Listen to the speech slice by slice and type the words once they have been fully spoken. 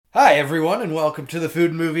Hi, everyone, and welcome to the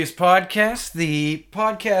Food and Movies Podcast, the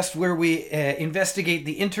podcast where we investigate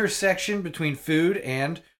the intersection between food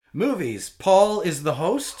and movies. Paul is the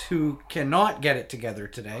host who cannot get it together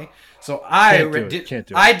today, so I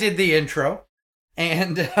did the intro.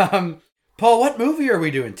 And Paul, what movie are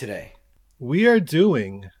we doing today? We are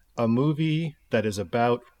doing a movie that is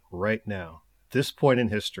about right now, this point in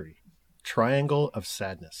history, Triangle of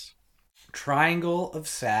Sadness. Triangle of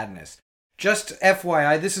Sadness. Just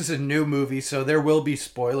FYI, this is a new movie, so there will be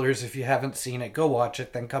spoilers. If you haven't seen it, go watch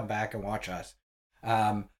it, then come back and watch us.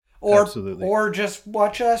 Absolutely. Or just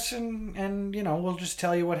watch us and we'll just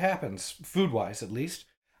tell you what happens, food-wise at least.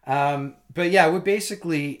 But yeah, we're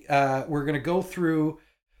going to go through...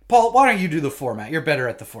 Paul, why don't you do the format? You're better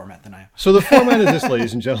at the format than I am. So the format is this,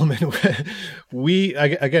 ladies and gentlemen. We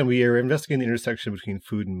are investigating the intersection between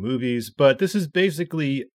food and movies, but this is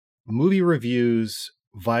basically movie reviews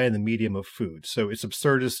via the medium of food. So it's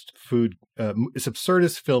absurdist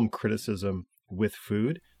film criticism with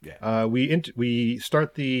food. Yeah. We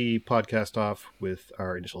start the podcast off with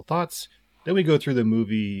our initial thoughts. Then we go through the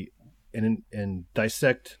movie and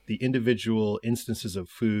dissect the individual instances of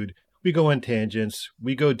food. We go on tangents.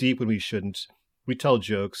 We go deep when we shouldn't. We tell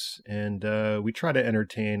jokes, and we try to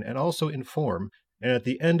entertain and also inform. And at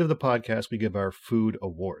the end of the podcast, we give our food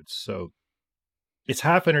awards. So it's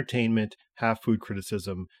half entertainment, half food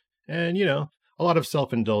criticism, and, a lot of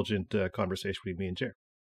self-indulgent conversation between me and Jer.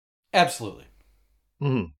 Absolutely.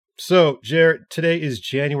 Mm-hmm. So, Jer, today is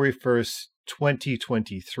January 1st,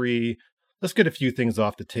 2023. Let's get a few things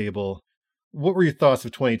off the table. What were your thoughts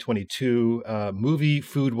of 2022, movie,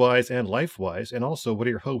 food-wise, and life-wise? And also, what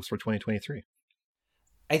are your hopes for 2023?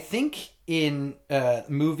 I think in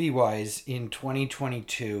movie-wise, in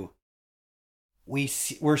 2022...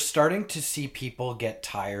 we're starting to see people get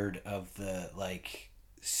tired of the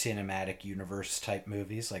cinematic universe type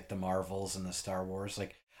movies like the Marvels and the Star Wars.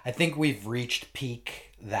 I think we've reached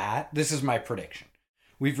peak that. This is my prediction.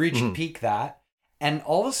 We've reached peak that, and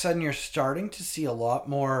all of a sudden you're starting to see a lot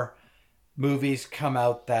more movies come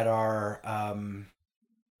out that are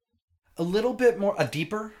a little bit more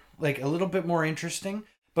deeper, a little bit more interesting.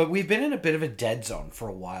 But we've been in a bit of a dead zone for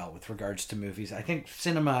a while with regards to movies. I think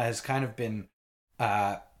cinema has kind of been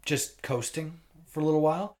just coasting for a little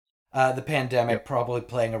while. The pandemic probably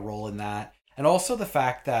playing a role in that. And also the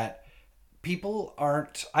fact that people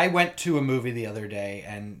aren't... I went to a movie the other day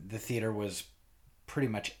and the theater was pretty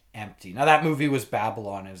much empty. Now that movie was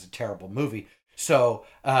Babylon. It was a terrible movie. So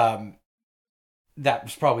that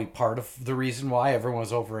was probably part of the reason why everyone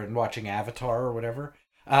was over and watching Avatar or whatever.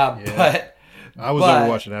 But I was over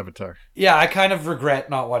watching Avatar. Yeah, I kind of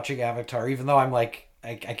regret not watching Avatar, even though I'm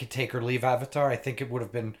I could take or leave Avatar. I think it would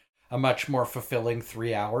have been a much more fulfilling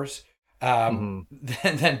 3 hours than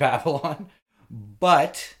Babylon.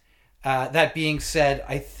 But that being said,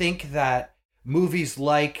 I think that movies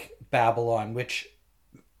like Babylon, which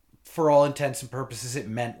for all intents and purposes, it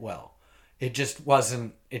meant well. It just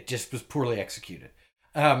wasn't, it just was poorly executed.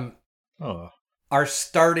 Are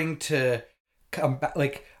starting to come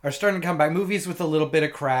back, movies with a little bit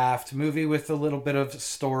of craft, movie with a little bit of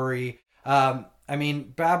story.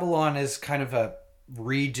 Babylon is kind of a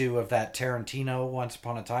redo of that Tarantino Once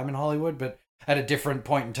Upon a Time in Hollywood, but at a different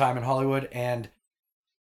point in time in Hollywood, and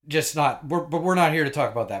just not. We're not here to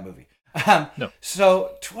talk about that movie. No.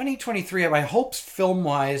 So 2023, my hopes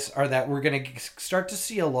film-wise are that we're going to start to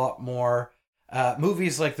see a lot more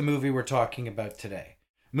movies like the movie we're talking about today.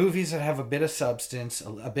 Movies that have a bit of substance,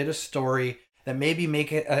 a bit of story, that maybe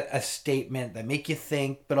make a statement, that make you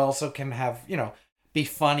think, but also can have, be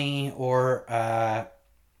funny or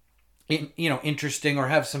interesting or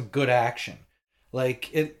have some good action.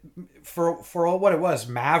 For all what it was,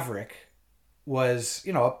 Maverick was,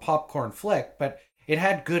 a popcorn flick, but it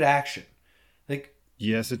had good action.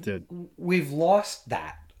 Yes, it did. We've lost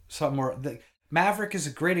that somewhere. Maverick is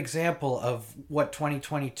a great example of what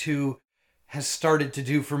 2022 has started to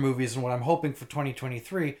do for movies, and what I'm hoping for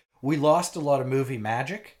 2023. We lost a lot of movie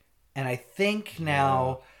magic, and I think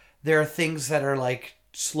now there are things that are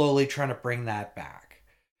slowly trying to bring that back.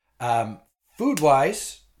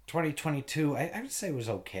 Food-wise, 2022, I would say was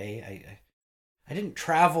okay. I didn't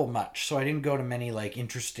travel much, so I didn't go to many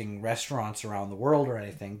interesting restaurants around the world or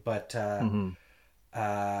anything. But it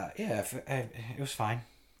was fine,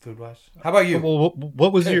 food-wise. How about you? Well,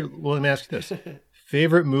 what was your? Well, let me ask you this: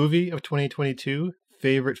 favorite movie of 2022,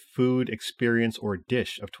 favorite food experience or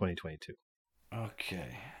dish of 2022.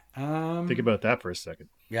 Okay. Think about that for a second.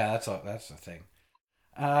 Yeah, that's the thing.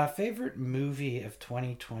 Favorite movie of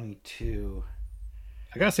 2022.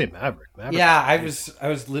 I gotta say Maverick. Yeah, I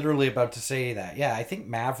was literally about to say that. Yeah, I think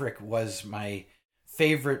Maverick was my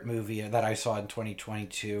favorite movie that I saw in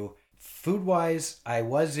 2022. Food wise, I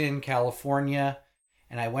was in California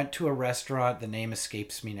and I went to a restaurant. The name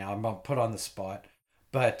escapes me now. I'm put on the spot.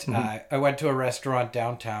 But I went to a restaurant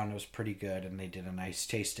downtown. It was pretty good, and they did a nice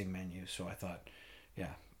tasting menu. So I thought,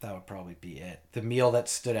 yeah, that would probably be it. The meal that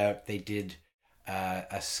stood out, they did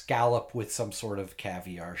a scallop with some sort of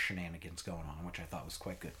caviar shenanigans going on, which I thought was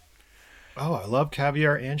quite good. Oh, I love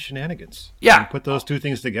caviar and shenanigans. Yeah. You put those two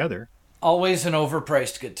things together. Always an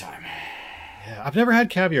overpriced good time. Yeah, I've never had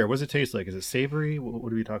caviar. What does it taste like? Is it savory?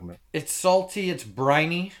 What are we talking about? It's salty. It's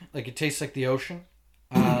briny. Like, it tastes like the ocean.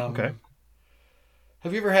 Okay.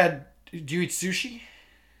 Have you ever had... Do you eat sushi?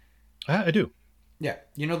 I do. Yeah.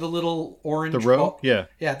 You know the little orange... The roe? Yeah.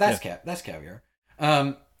 Yeah, that's caviar.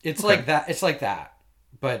 It's like that. It's like that.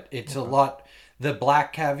 But it's a lot... The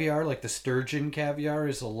black caviar, like the sturgeon caviar,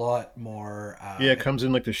 is a lot more... it comes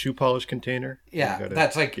in like the shoe polish container. Yeah,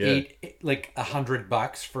 that's like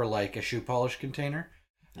 $100 for like a shoe polish container.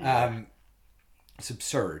 Yeah. It's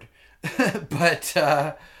absurd. But...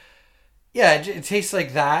 yeah, it tastes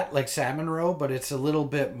like that, like salmon roe, but it's a little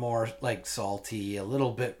bit more like salty, a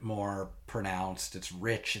little bit more pronounced. It's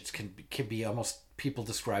rich. It can be almost, people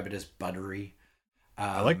describe it as buttery.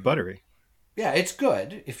 I like buttery. Yeah, it's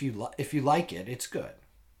good. If you like it, it's good.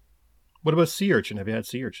 What about sea urchin? Have you had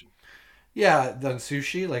sea urchin? Yeah, the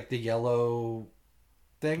sushi, like the yellow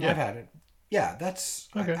thing. Yeah. I've had it. Yeah, that's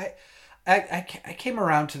okay. I came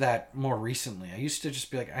around to that more recently. I used to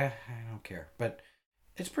just be like, I don't care, but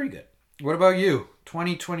it's pretty good. What about you?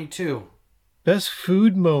 2022. Best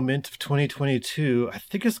food moment of 2022. I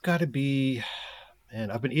think it's got to be,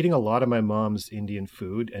 man, I've been eating a lot of my mom's Indian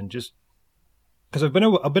food, and just because I've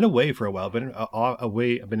been away for a while.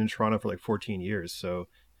 I've been in Toronto for like 14 years, so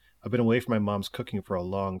I've been away from my mom's cooking for a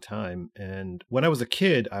long time. And when I was a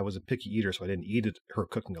kid, I was a picky eater, so I didn't eat her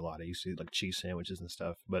cooking a lot. I used to eat like cheese sandwiches and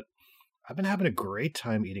stuff, but I've been having a great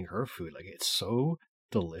time eating her food. Like, it's so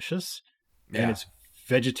delicious, and it's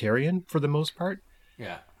vegetarian for the most part.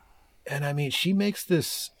 Yeah. And I mean, she makes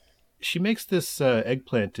this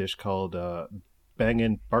eggplant dish called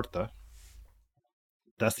bangin bartha.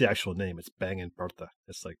 That's the actual name. It's bangin bartha.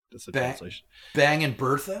 It's a translation. Bangin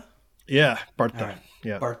Bertha? Yeah, bartha. Right.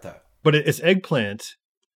 Yeah. Bartha. But it's eggplant,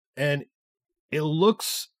 and it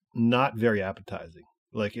looks not very appetizing.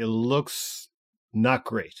 Like, it looks not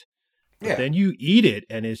great. But then you eat it,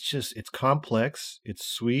 and it's complex, it's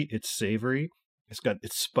sweet, it's savory.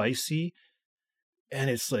 It's spicy, and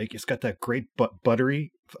it's got that great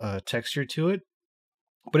buttery texture to it.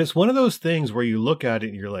 But it's one of those things where you look at it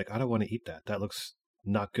and you're like, I don't want to eat that. That looks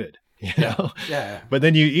not good, you know? Yeah. But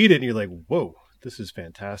then you eat it and you're like, whoa, this is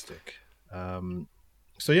fantastic.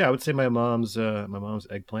 So yeah, I would say my mom's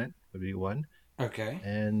eggplant would be one. Okay.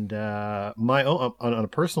 And my own on a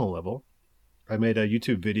personal level, I made a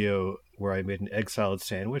YouTube video where I made an egg salad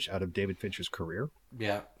sandwich out of David Fincher's career.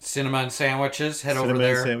 Yeah, Cinnamon Sandwiches. Head over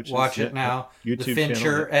there, watch it now. YouTube the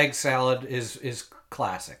Fincher channel. Egg salad is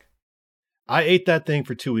classic. I ate that thing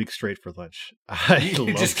for 2 weeks straight for lunch.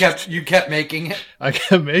 You kept making it. I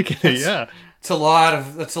kept making it. Yeah, that's a lot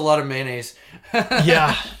of mayonnaise.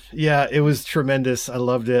 yeah, it was tremendous. I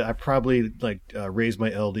loved it. I probably raised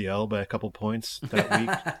my LDL by a couple points that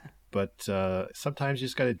week. But sometimes you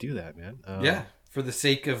just got to do that, man. For the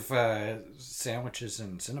sake of sandwiches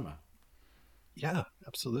and cinema. Yeah,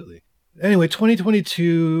 absolutely. Anyway,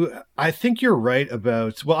 2022, I think you're right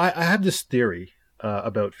about... Well, I have this theory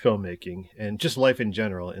about filmmaking and just life in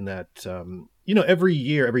general, in that, every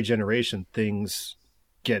year, every generation, things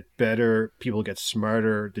get better, people get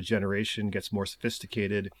smarter, the generation gets more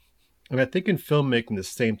sophisticated. And I think in filmmaking, the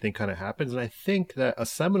same thing kind of happens. And I think that a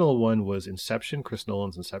seminal one was Inception, Chris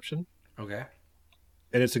Nolan's Inception. Okay.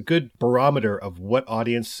 And it's a good barometer of what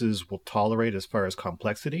audiences will tolerate as far as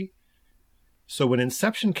complexity. So when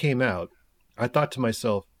Inception came out, I thought to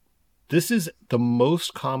myself, this is the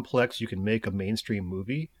most complex you can make a mainstream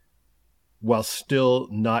movie while still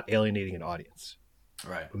not alienating an audience.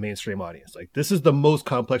 Right. A mainstream audience. Like, this is the most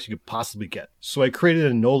complex you could possibly get. So I created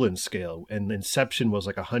a Nolan scale, and Inception was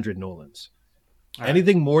like 100 Nolans. All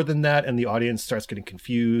Anything right. more than that, and the audience starts getting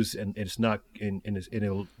confused, and it's not,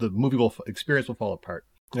 the movie experience will fall apart.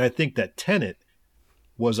 And I think that Tenet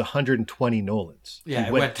was 120 Nolans. Yeah,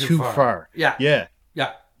 it went too far. Yeah.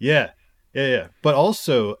 But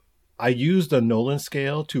also, I used the Nolan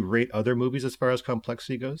scale to rate other movies as far as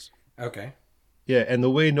complexity goes. Okay. Yeah, and the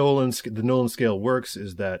way the Nolan scale works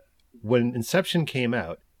is that when Inception came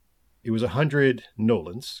out, it was 100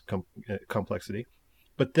 Nolans complexity,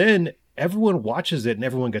 but then everyone watches it and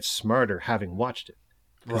everyone gets smarter having watched it.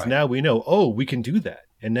 because Right. now we know, oh, we can do that.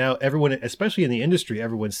 And now everyone, especially in the industry,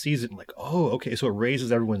 everyone sees it and like, oh, okay. So it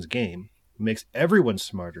raises everyone's game, makes everyone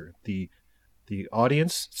smarter. The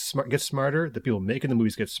audience gets smarter. The people making the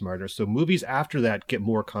movies get smarter. So movies after that get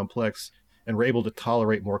more complex, and we're able to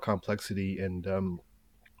tolerate more complexity and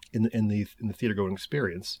in the theater going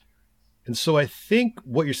experience. And so I think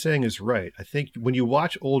what you're saying is right. I think when you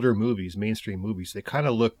watch older movies, mainstream movies, they kind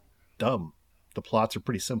of look dumb. The plots are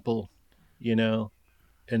pretty simple, you know.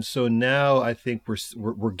 And so now I think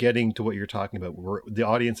we're getting to what you're talking about. The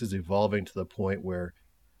audience is evolving to the point where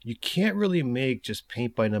you can't really make just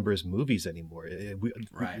paint by numbers movies anymore.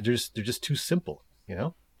 Right. They're just too simple, you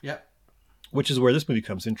know. Yep. Which is where this movie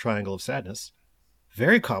comes in. Triangle of Sadness,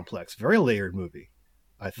 very complex, very layered movie.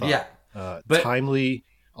 I thought, Yeah, but timely,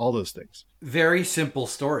 all those things. very simple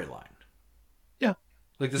storyline. Yeah,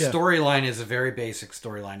 Like the yeah. storyline is a very basic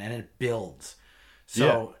storyline, and it builds.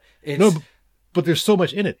 So it's No, but there's so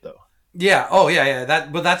much in it, though. yeah. Oh yeah, yeah.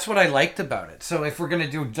 But that's what I liked about it. So if we're gonna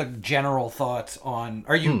do the general thoughts on,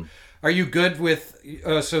 are you good with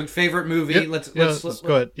so favorite movie? Yep. Let's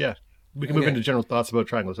go ahead. Yeah, we can move into general thoughts about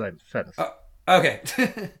Triangle of Sadness. Okay.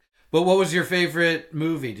 But what was your favorite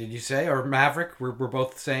movie? Did you say or Maverick? We're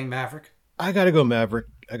both saying Maverick. I gotta go Maverick.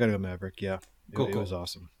 Yeah, Cool. It was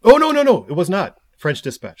awesome. Oh no, it was not French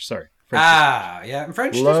Dispatch. Sorry, Yeah, and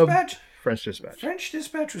French Dispatch. French Dispatch. French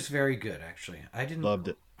Dispatch was very good, actually. I didn't Loved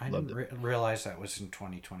it. I didn't realize that was in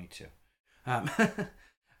 2022.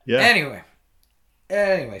 Yeah.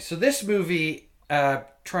 Anyway, so this movie,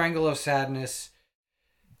 Triangle of Sadness,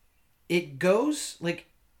 it goes like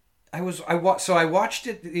I watched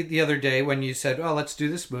it the other day when you said, "Oh, let's do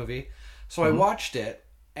this movie." So I watched it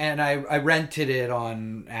and I rented it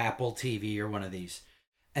on Apple TV or one of these,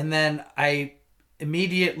 and then I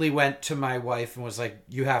immediately went to my wife and was like,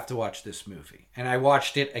 "You have to watch this movie," and I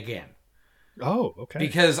watched it again. Oh, okay.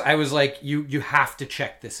 Because I was like, you have to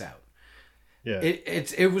check this out. Yeah.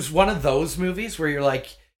 It was one of those movies where you're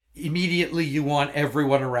like, immediately you want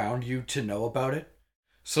everyone around you to know about it,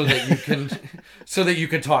 so that you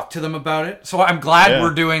can talk to them about it. So I'm glad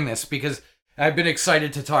we're doing this because I've been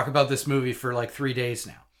excited to talk about this movie for like 3 days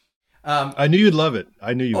now. I knew you'd love it.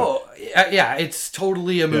 I knew you would. Oh yeah, it's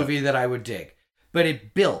totally a movie that I would dig, but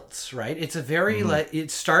it builds, right. It's a very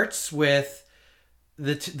it starts with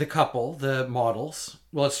the couple, the models.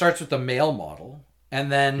 Well, it starts with the male model,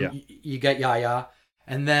 and then you get Yaya,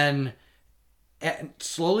 and then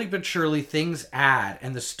slowly but surely things add,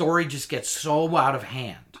 and the story just gets so out of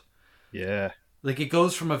hand. Yeah. Like it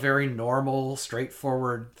goes from a very normal,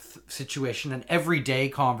 straightforward situation, an everyday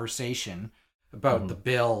conversation about the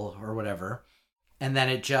bill or whatever, and then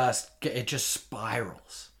it just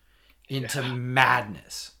spirals into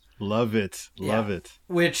madness. Love it.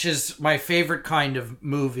 Which is my favorite kind of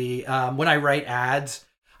movie. When I write ads,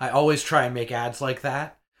 I always try and make ads like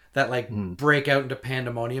that like break out into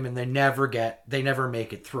pandemonium, and they never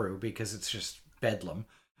make it through because it's just bedlam.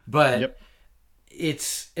 But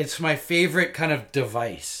it's my favorite kind of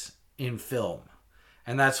device in film,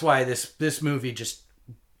 and that's why this movie just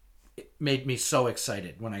made me so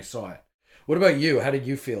excited when I saw it. What about you? How did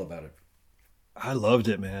you feel about it? I loved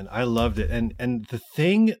it, man. I loved it. And the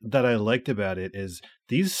thing that I liked about it is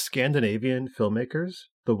these Scandinavian filmmakers,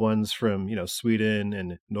 the ones from, Sweden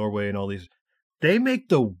and Norway and all these, they make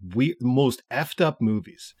the most effed up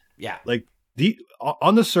movies. Yeah. Like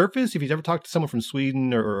on the surface, if you've ever talked to someone from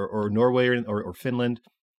Sweden or Norway or Finland,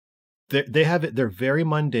 they're very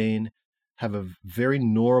mundane, have a very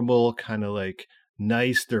normal kind of like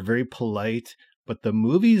nice, they're very polite, but the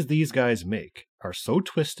movies these guys make are so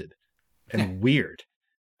twisted and weird.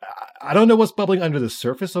 I don't know what's bubbling under the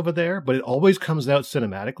surface over there, but it always comes out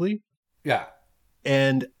cinematically. Yeah.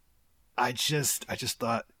 And I just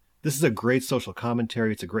thought this is a great social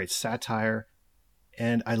commentary. It's a great satire.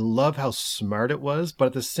 And I love how smart it was, but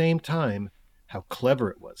at the same time, how clever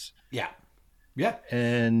it was. Yeah. Yeah.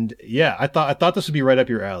 And I thought this would be right up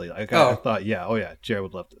your alley. I thought, Jared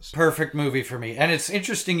would love this. Perfect movie for me. And it's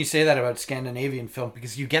interesting you say that about Scandinavian film,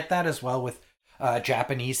 because you get that as well with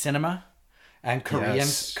Japanese cinema and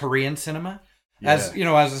Korean cinema. Yeah. As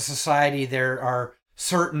as a society, there are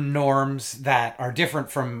certain norms that are different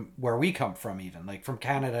from where we come from, even like from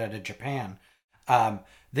Canada to Japan.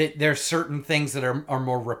 There's certain things that are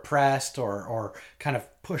more repressed or kind of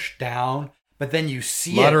pushed down, but then you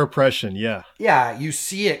see a lot of repression. Yeah, you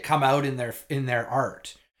see it come out in their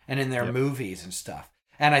art and in their movies and stuff.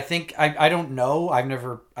 And I think I don't know.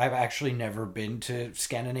 I've actually never been to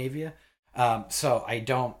Scandinavia, so I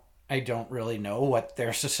don't really know what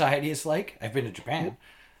their society is like. I've been to Japan.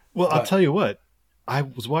 Well, I'll tell you what. I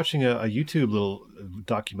was watching a YouTube little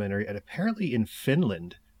documentary, and apparently in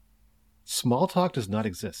Finland, small talk does not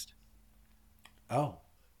exist. Oh.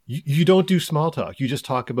 You don't do small talk. You just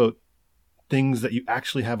talk about things that you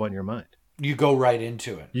actually have on your mind. You go right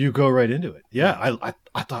into it. You go right into it. Yeah,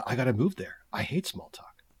 I thought I got to move there. I hate small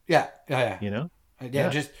talk. Yeah, yeah. You know? Yeah,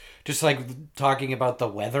 just like talking about the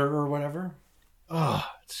weather or whatever. Oh,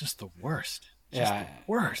 it's just the worst. Just the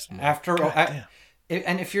worst. Man.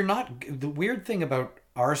 And if you're not, the weird thing about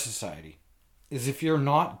our society is if you're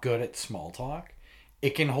not good at small talk,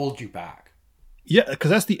 it can hold you back. Yeah, because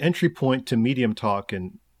that's the entry point to medium talk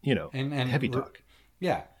and heavy talk.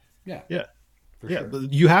 Yeah. For sure.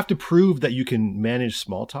 But you have to prove that you can manage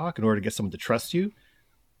small talk in order to get someone to trust you.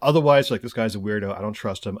 Otherwise, like, this guy's a weirdo. I don't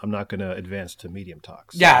trust him. I'm not going to advance to medium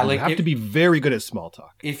talk. So yeah, you have to be very good at small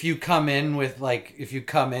talk. If you come in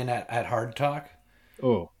at hard talk,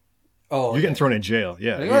 you're getting thrown in jail.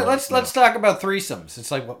 Yeah. Let's talk about threesomes. It's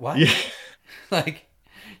like what? Yeah. Like,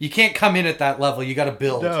 you can't come in at that level. You got to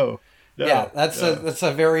build. No. Yeah, that's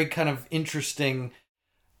a very kind of interesting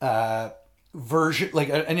version, like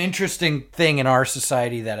an interesting thing in our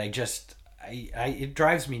society that it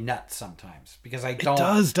drives me nuts sometimes because I don't. It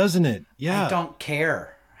does, doesn't it? Yeah. I don't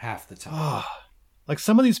care half the time. Like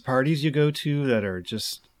some of these parties you go to that are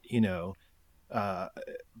just,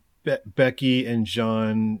 Becky and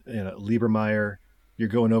John Liebermeyer, you're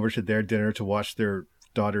going over to their dinner to watch their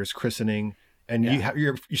daughter's christening. And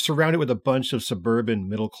you're surrounded with a bunch of suburban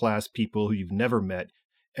middle-class people who you've never met.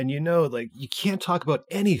 And you can't talk about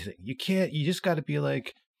anything. You just got to be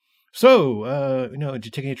like, so, did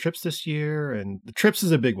you take any trips this year? And the trips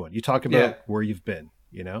is a big one. You talk about where you've been,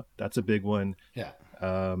 that's a big one. Yeah.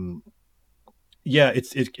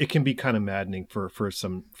 It can be kind of maddening for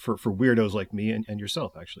weirdos like me and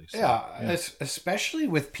yourself, actually. So, yeah, especially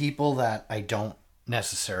with people that I don't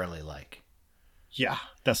necessarily like. Yeah,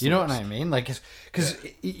 that's what I mean. Like, because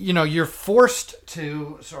you're forced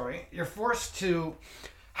to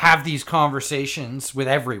have these conversations with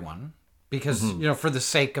everyone because for the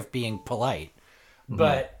sake of being polite. Mm-hmm.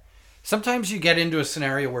 But sometimes you get into a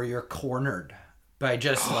scenario where you're cornered by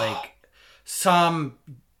just like some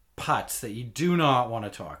putz that you do not want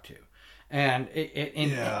to talk to, and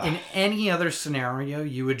in any other scenario,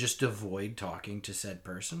 you would just avoid talking to said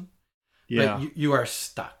person. Yeah, but you are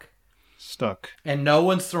stuck. And no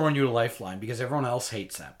one's throwing you a lifeline because everyone else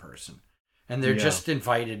hates that person. And they're just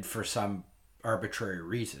invited for some arbitrary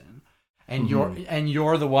reason. And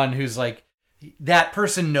you're the one who's like, that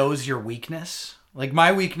person knows your weakness. Like,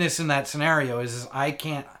 my weakness in that scenario is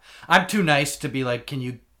I'm too nice to be like, can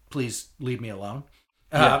you please leave me alone?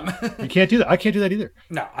 You can't do that. I can't do that either.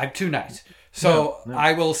 No, I'm too nice. So no.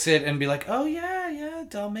 I will sit and be like, oh yeah,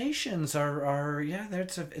 Dalmatians are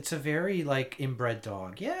it's a very like inbred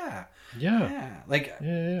dog. Yeah. Like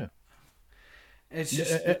it's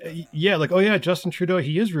just like, oh yeah, Justin Trudeau,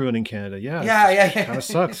 he is ruining Canada. Yeah. Kind of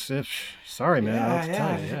sucks. Sorry, man. I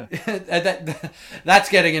have to tell you. That's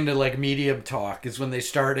getting into like medium talk is when they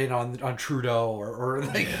start in on Trudeau or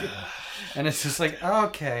like, and it's just like,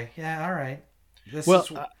 okay, yeah, all right.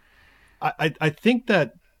 I think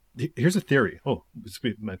that here's a theory. Oh, this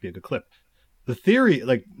might be a good clip. The theory,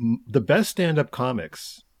 like, the best stand-up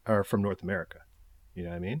comics are from North America. You know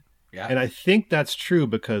what I mean? Yeah. And I think that's true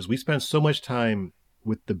because we spend so much time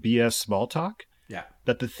with the BS small talk. Yeah.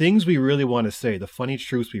 That the things we really want to say, the funny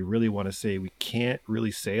truths we really want to say, we can't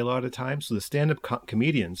really say a lot of times. So the stand-up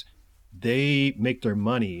comedians, they make their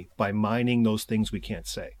money by mining those things we can't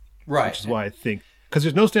say. Right. Which is why I think, because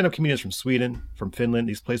there's no stand-up comedians from Sweden, from Finland,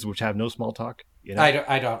 these places which have no small talk.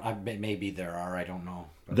 I don't. Maybe there are. I don't know.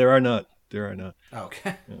 But... There are not.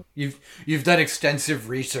 Okay. Yeah. You've done extensive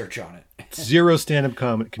research on it. Zero stand-up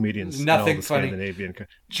comedians. Nothing in all the funny. Scandinavian.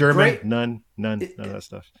 German. Great. None of that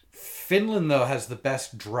stuff. Finland though has the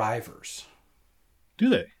best drivers. Do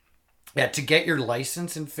they? Yeah. To get your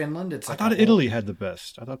license in Finland, it's. Like I thought Italy had the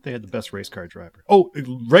best. I thought they had the best race car driver. Oh,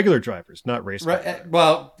 regular drivers, not race car.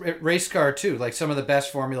 Well, race car too. Like some of the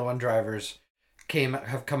best Formula One drivers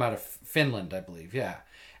have come out of Finland, I believe. Yeah.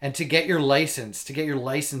 And to get your license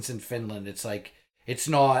in Finland, it's like, it's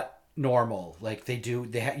not normal. Like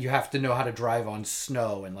you have to know how to drive on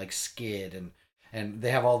snow and like skid and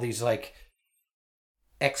they have all these like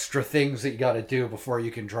extra things that you got to do before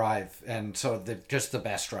you can drive. And so they're just the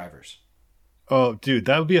best drivers. Oh, dude,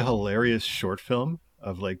 that would be a hilarious short film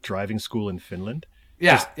of like driving school in Finland.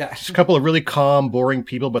 Yeah, just a couple of really calm, boring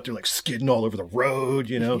people, but they're like skidding all over the road,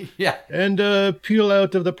 Yeah. And peel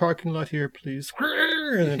out of the parking lot here, please.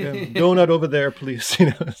 And donut over there, please.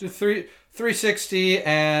 360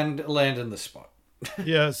 and land in the spot.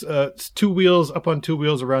 Yes, it's 2 wheels up on 2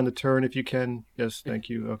 wheels around the turn if you can. Yes, thank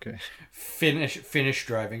you. Okay. Finish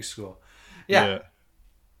driving school. Yeah. Yeah.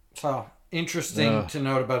 So interesting to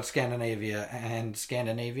note about Scandinavia and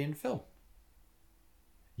Scandinavian film.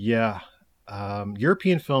 Yeah.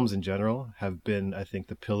 European films in general have been, I think,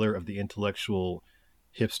 the pillar of the intellectual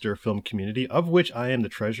hipster film community, of which I am the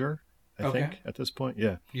treasurer, I Okay. think, at this point.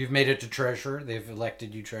 Yeah. You've made it to treasurer. They've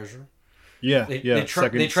elected you treasurer. Yeah. They Yeah.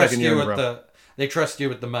 trust Second year you in a with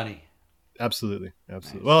row. the money. Absolutely.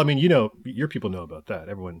 Absolutely. Nice. Well, I mean, your people know about that.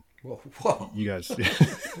 Everyone, Whoa. you guys.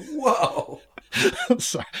 Whoa.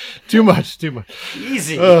 Sorry. Too much.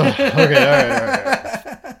 Easy. Okay. All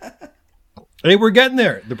right. Hey, we're getting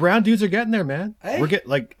there. The brown dudes are getting there, man. Hey.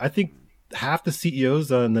 I think half the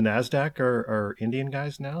CEOs on the NASDAQ are Indian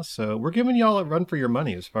guys now. So we're giving y'all a run for your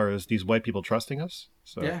money as far as these white people trusting us.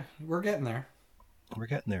 So Yeah, we're getting there. we're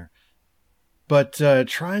getting there. But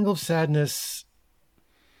Triangle of Sadness,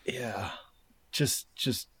 yeah, just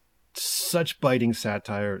such biting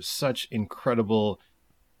satire, such incredible,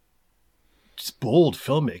 just bold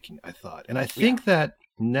filmmaking, I thought. And I think that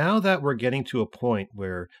now that we're getting to a point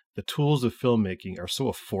where the tools of filmmaking are so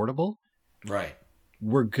affordable, Right.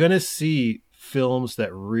 we're going to see films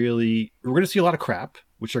that we're going to see a lot of crap,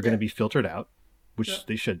 which are going to be filtered out, which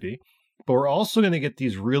they should be. But we're also going to get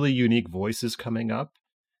these really unique voices coming up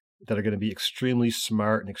that are going to be extremely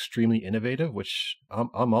smart and extremely innovative, which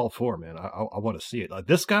I'm all for, man. I want to see it. Like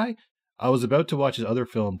this guy, I was about to watch his other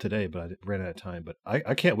film today, but I ran out of time. But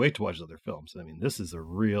I can't wait to watch his other films. I mean, this is the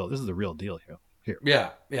real deal here.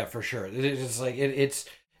 Yeah, for sure. It's like it's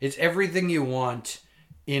everything you want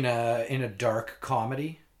in a dark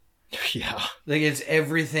comedy. Yeah. Like it's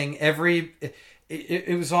everything.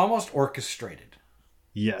 It was almost orchestrated.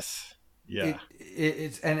 Yes. Yeah.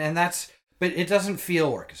 It's and that's, but it doesn't feel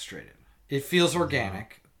orchestrated. It feels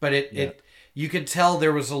organic, but it you could tell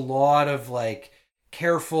there was a lot of like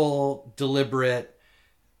careful, deliberate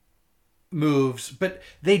moves, but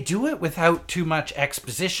they do it without too much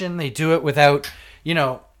exposition. They do it without,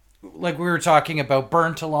 like we were talking about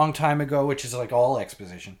Burnt a long time ago, which is like all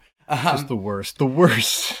exposition. Just the worst. The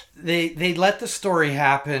worst. They let the story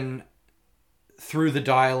happen through the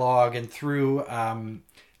dialogue and through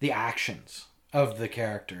the actions of the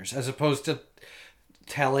characters, as opposed to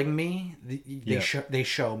telling me. They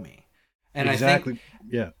show me, and exactly.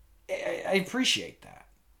 I appreciate that.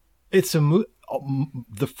 It's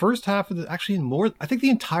the first half of I think the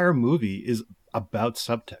entire movie is about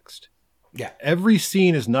subtext. Yeah. Every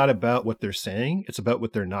scene is not about what they're saying. It's about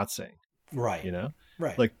what they're not saying. Right.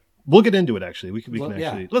 Right. Like we'll get into it actually. We can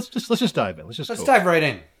actually, let's just dive in. Let's dive right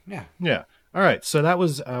in. Yeah. Yeah. All right. So that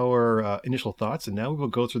was our initial thoughts. And now we will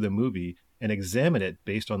go through the movie and examine it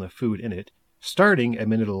based on the food in it, starting at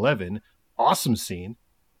minute 11. Awesome scene.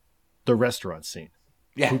 The restaurant scene.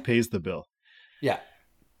 Yeah. Who pays the bill? Yeah.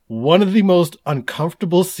 One of the most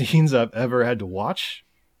uncomfortable scenes I've ever had to watch.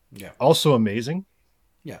 Yeah. Also amazing.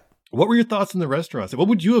 Yeah. What were your thoughts on the restaurant? What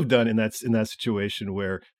would you have done in that situation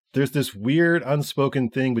where there's this weird unspoken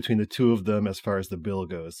thing between the two of them as far as the bill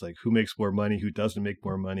goes? Like who makes more money, who doesn't make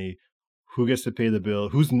more money, who gets to pay the bill,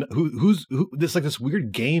 who's there's like this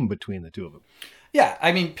weird game between the two of them. Yeah,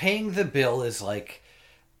 I mean, paying the bill is like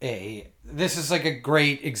this is like a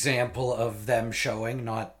great example of them showing,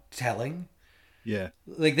 not telling. Yeah.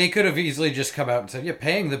 Like they could have easily just come out and said, yeah,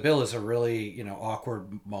 paying the bill is a really,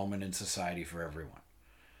 awkward moment in society for everyone.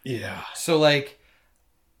 Yeah. So like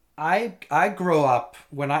I grew up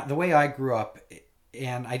the way I grew up,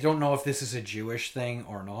 and I don't know if this is a Jewish thing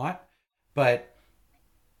or not, but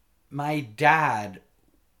my dad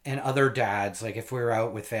and other dads, like if we were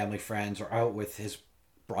out with family friends or out with his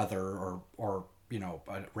brother or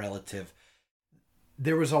a relative,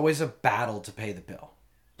 there was always a battle to pay the bill.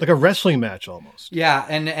 Like a wrestling match almost. Yeah,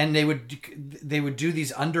 and they would do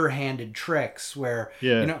these underhanded tricks where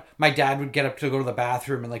my dad would get up to go to the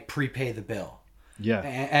bathroom and like prepay the bill. Yeah,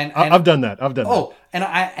 and I've done that. Oh, and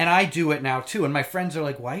I do it now too. And my friends are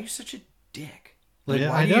like, "Why are you such a dick? Like,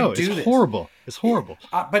 why do you do this? It's horrible. It's horrible."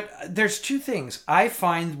 But there's two things I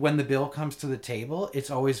find when the bill comes to the table, it's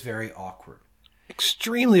always very awkward.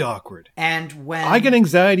 Extremely awkward. And when I get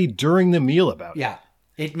anxiety during the meal about it. Yeah,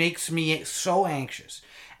 it makes me so anxious.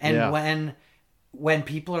 And when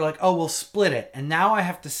people are like, "Oh, we'll split it," and now I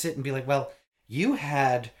have to sit and be like, "Well, you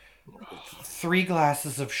had 3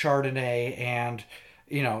 glasses of Chardonnay and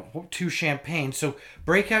 2 champagne, so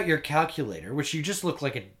break out your calculator," which you just look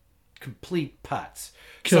like a complete putz.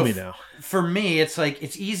 Kill me now. For me, it's like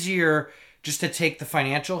it's easier just to take the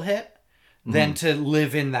financial hit than to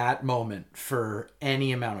live in that moment for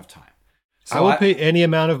any amount of time. So I will pay any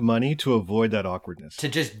amount of money to avoid that awkwardness. to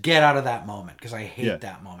just get out of that moment, because I hate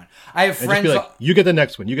that moment. I have And friends. just be like, you get the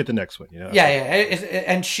next one. You get the next one. You know? Yeah.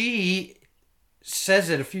 And she says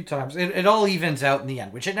it a few times. It all evens out in the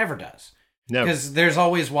end, which it never does. Never. Because there's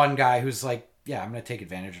always one guy who's like, yeah, I'm going to take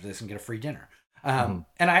advantage of this and get a free dinner. And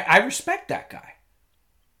I respect that guy.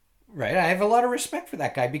 Right? I have a lot of respect for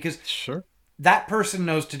that guy, because that person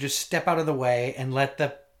knows to just step out of the way and let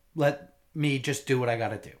me just do what I got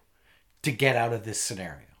to do to get out of this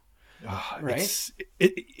scenario. Right?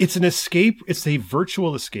 It's an escape. It's a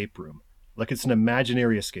virtual escape room. Like, it's an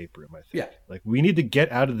imaginary escape room, I think. Yeah. Like, we need to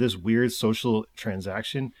get out of this weird social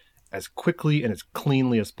transaction as quickly and as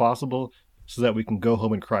cleanly as possible so that we can go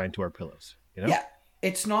home and cry into our pillows. You know? Yeah.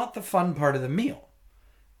 It's not the fun part of the meal.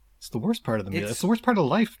 It's the worst part of the meal. It's the worst part of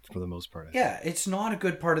life for the most part. Yeah. It's not a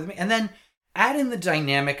good part of the meal. And then add in the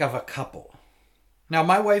dynamic of a couple. Now,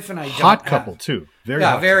 my wife and I don't hot couple, too. Very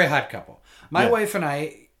hot couple. My wife and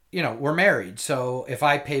I, we're married. So if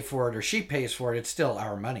I pay for it or she pays for it, it's still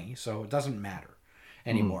our money. So it doesn't matter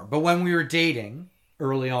anymore. But when we were dating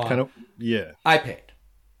early on, I paid.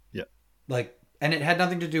 Yeah. Like, and it had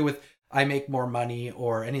nothing to do with I make more money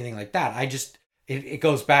or anything like that. I just, it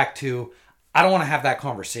goes back to, I don't want to have that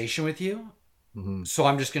conversation with you. So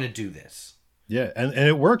I'm just going to do this. Yeah. And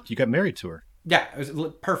it worked. You got married to her. Yeah, it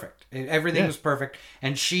was perfect. Everything was perfect.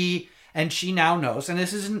 And she now knows, and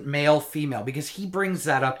this isn't male, female, because he brings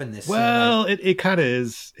that up in this scene. Well, it kind of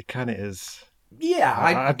is. It kind of is. Yeah.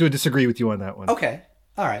 I have to disagree with you on that one. Okay.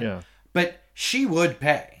 All right. Yeah. But she would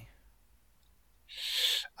pay.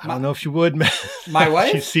 I don't know if she would. My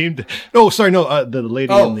wife? She seemed... No, sorry, no. The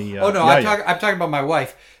lady in the... no, I'm talking about my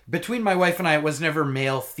wife. Between my wife and I, it was never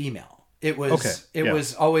male, female. It was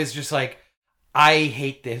was always just like, I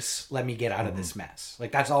hate this. Let me get out of this mess.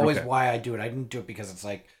 Like, that's always why I do it. I didn't do it because it's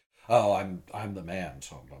like, oh, I'm the man.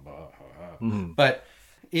 So blah, blah, blah. But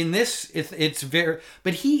in this, it's very.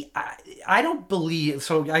 But I don't believe.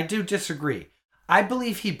 So I do disagree. I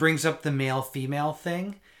believe he brings up the male female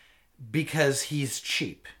thing because he's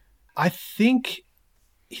cheap. I think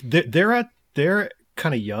they're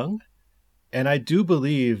kind of young, and I do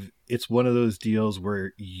believe it's one of those deals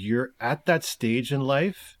where you're at that stage in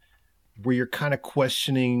life where you're kind of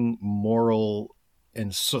questioning moral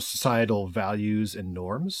and societal values and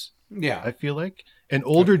norms. Yeah. I feel like an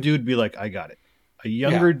older dude be like, I got it. A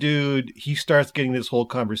younger dude, he starts getting this whole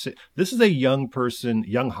conversation. This is a young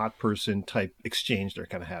hot person type exchange they're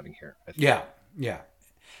kind of having here. I think. Yeah. Yeah.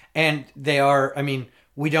 And they are, I mean,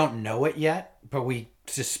 we don't know it yet, but we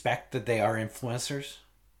suspect that they are influencers.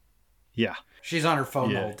 Yeah. She's on her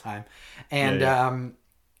phone the whole time. And,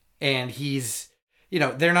 and he's,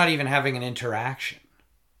 they're not even having an interaction.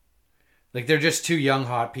 Like, they're just two young,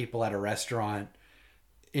 hot people at a restaurant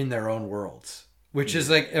in their own worlds, which is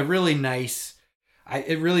like a really nice,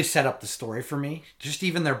 it really set up the story for me. Just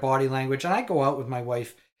even their body language. And I go out with my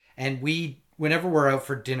wife and whenever we're out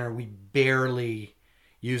for dinner, we barely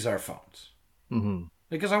use our phones.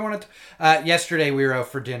 Because I wanted to, yesterday we were out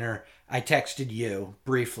for dinner. I texted you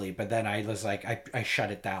briefly, but then I was like, I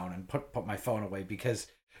shut it down and put my phone away because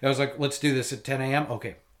I was like, let's do this at 10 a.m.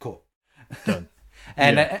 Okay, cool. Done.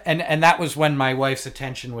 and that was when my wife's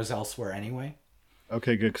attention was elsewhere anyway.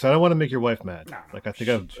 Okay, good. Because I don't want to make your wife mad. No, like, I think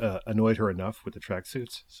I've annoyed her enough with the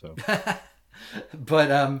tracksuits. So,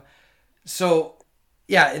 but so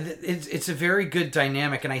yeah, it's a very good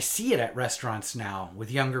dynamic, and I see it at restaurants now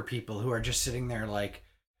with younger people who are just sitting there like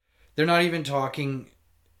they're not even talking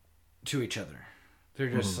to each other. They're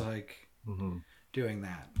just like doing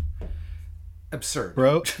that. Absurd.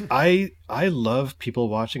 Bro, I love people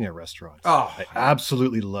watching at restaurants. Oh, I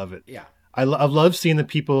absolutely love it. Yeah. I love seeing the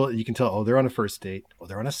people. You can tell, oh, they're on a first date, or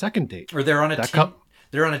they're on a second date, or they're on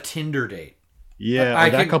they're on a Tinder date. Yeah,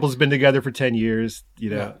 that couple's been together for 10 years.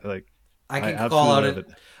 Like I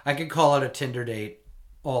can call out a Tinder date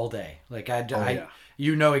all day. Like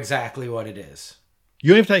you know exactly what it is.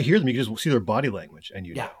 You don't have to hear them; you can just see their body language, and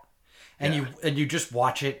you know. And you just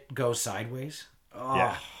watch it go sideways. Oh.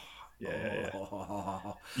 Yeah.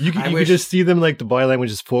 Yeah. You can just see them, like, the body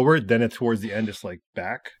language is forward, then it's towards the end, it's like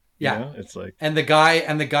back. Yeah. It's like, and the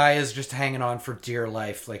guy is just hanging on for dear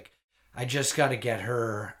life. Like, I just got to get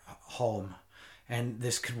her home, and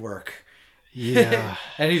this could work. Yeah.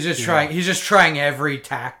 And he's just trying every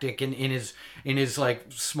tactic in his like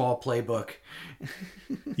small playbook.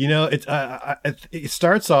 It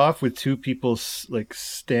starts off with two people like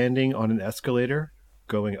standing on an escalator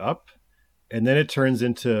going up, and then it turns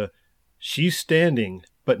into she's standing,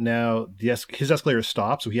 but now his escalator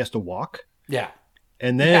stops, so he has to walk. Yeah.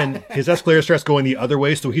 And then his escalator starts going the other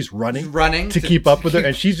way, so he's running to keep up with her,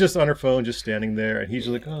 and she's just on her phone, just standing there, and he's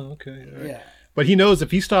just like, "Oh, okay." All right. Yeah. But he knows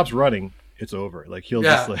if he stops running, it's over. Like he'll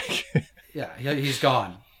just like, he's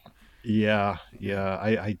gone. Yeah.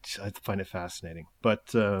 I find it fascinating.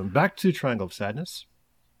 But back to Triangle of Sadness.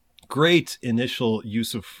 Great initial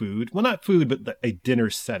use of food. Well, not food, but a dinner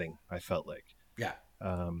setting. I felt like. Yeah.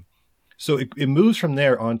 So it moves from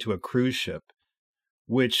there onto a cruise ship,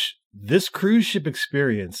 which this cruise ship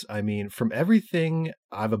experience, I mean, from everything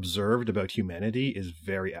I've observed about humanity, is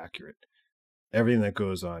very accurate. Everything that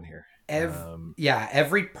goes on here.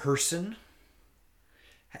 Every person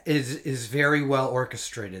is very well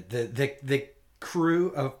orchestrated. The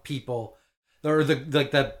crew of people, or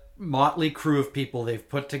the motley crew of people they've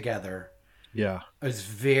put together, is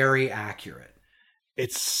very accurate.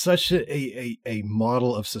 It's such a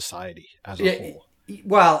model of society as a whole.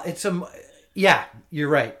 Well, you're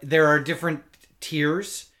right. There are different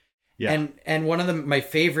tiers. Yeah. And one of my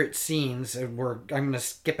favorite scenes, and I'm going to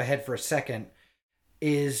skip ahead for a second,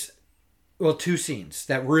 is, well, two scenes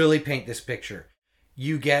that really paint this picture.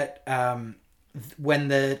 You get when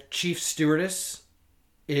the chief stewardess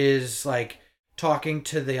is like talking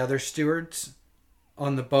to the other stewards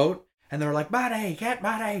on the boat, and they're like, "Buddy, get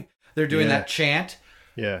buddy." They're doing that chant.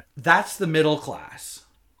 Yeah. That's the middle class.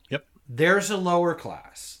 Yep. There's a lower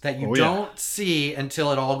class that you don't see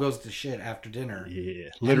until it all goes to shit after dinner. Yeah.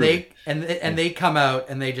 Literally. And they come out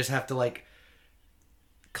and they just have to like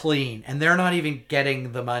clean, and they're not even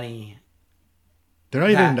getting the money. They're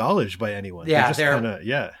not even acknowledged by anyone. Yeah.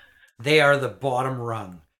 They are the bottom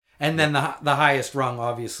rung. And then the highest rung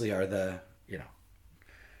obviously are the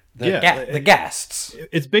guests.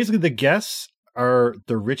 It's basically the guests are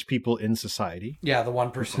the rich people in society. Yeah, the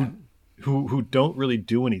 1%. Who don't really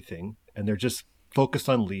do anything, and they're just focused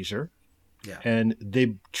on leisure. Yeah. And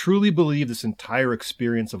they truly believe this entire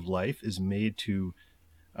experience of life is made to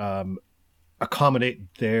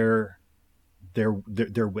accommodate their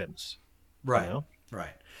whims. Right. You know?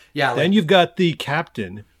 Right. Yeah. Then you've got the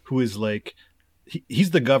captain who is like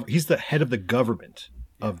he's the head of the government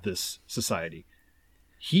of this society.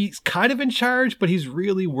 He's kind of in charge, but he's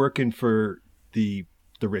really working for the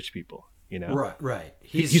rich people, you know? Right.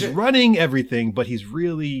 He's running everything, but he's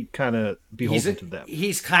really kind of beholden to them.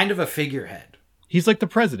 He's kind of a figurehead. He's like the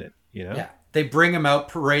president, you know? Yeah. They bring him out,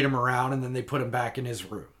 parade him around, and then they put him back in his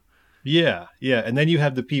room. Yeah. And then you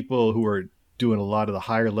have the people who are doing a lot of the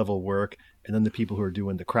higher level work, and then the people who are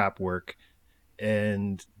doing the crap work.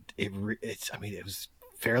 And it was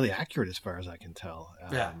fairly accurate as far as I can tell.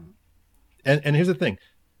 And here's the thing.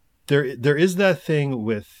 There is that thing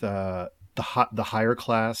with the higher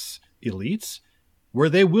class elites where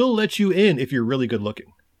they will let you in if you're really good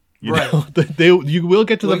looking. You know? You will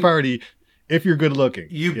get to the party if you're good looking.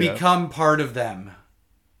 You become part of them.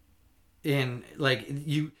 In like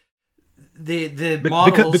the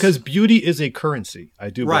models, because beauty is a currency. I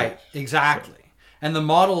do believe. Exactly. So. And the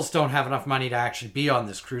models don't have enough money to actually be on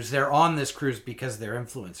this cruise. They're on this cruise because they're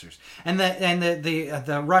influencers. And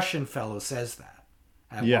the Russian fellow says that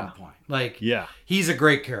at one point. Like, he's a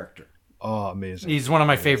great character. Oh, amazing! He's one of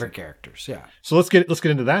my favorite characters. Yeah. So let's get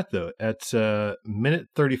into that though. At minute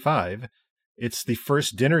 35, it's the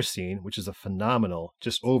first dinner scene, which is a phenomenal.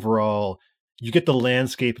 Just overall, you get the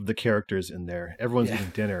landscape of the characters in there. Everyone's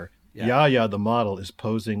eating dinner. Yaya, the model, is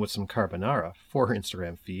posing with some carbonara for her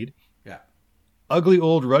Instagram feed. Yeah. Ugly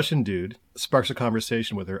old Russian dude sparks a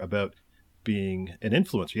conversation with her about being an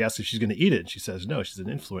influencer. He asks if she's going to eat it, and she says no, she's an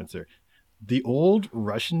influencer. The old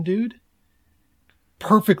Russian dude,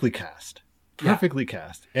 perfectly cast.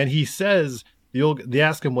 And he says, they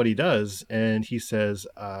ask him what he does, and he says,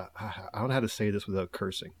 I don't know how to say this without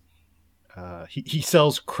cursing. He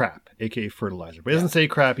sells crap, aka fertilizer, but he doesn't say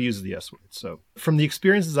crap. He uses the S word. So from the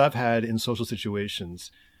experiences I've had in social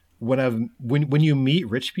situations, when you meet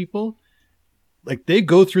rich people, like they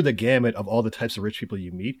go through the gamut of all the types of rich people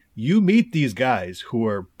you meet. You meet these guys who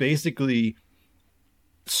are basically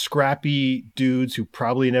scrappy dudes who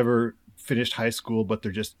probably never finished high school, but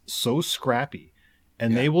they're just so scrappy,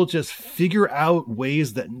 and they will just figure out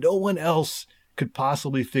ways that no one else could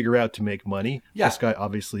possibly figure out to make money. Yeah. This guy,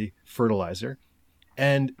 obviously, fertilizer.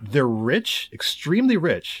 And they're rich, extremely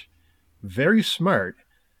rich, very smart,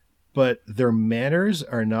 but their manners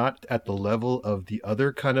are not at the level of the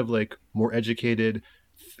other kind of like more educated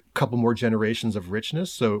couple more generations of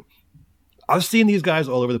richness. So I've seen these guys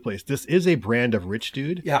all over the place. This is a brand of rich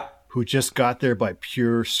dude who just got there by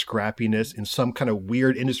pure scrappiness in some kind of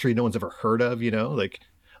weird industry no one's ever heard of, you know? Like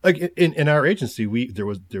in our agency, there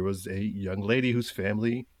was a young lady whose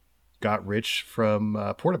family got rich from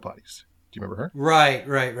porta potties. you remember her? Right.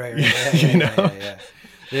 Yeah, You know? yeah.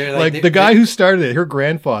 They're Like the guy who started it, her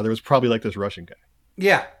grandfather was probably like this Russian guy.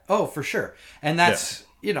 Yeah. Oh, for sure. And that's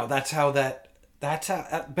that's how that's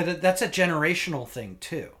how. But that's a generational thing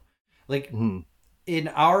too. Like in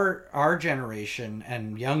our generation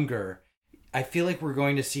and younger, I feel like we're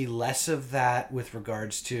going to see less of that with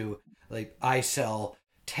regards to like I sell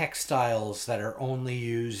textiles that are only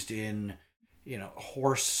used in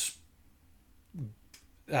horse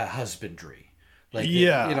husbandry. Like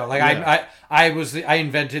I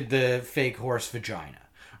invented the fake horse vagina,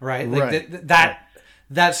 right? Like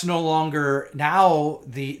that's no longer now.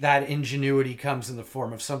 That ingenuity comes in the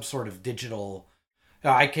form of some sort of digital.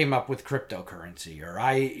 I came up with cryptocurrency, or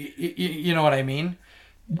you know what I mean?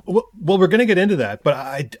 Well, we're going to get into that,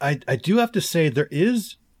 but I do have to say there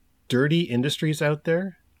is dirty industries out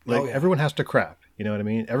there. Like everyone has to crap. You know what I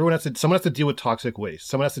mean? Someone has to deal with toxic waste.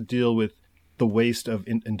 Someone has to deal with the waste of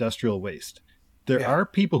industrial waste. There are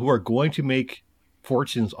people who are going to make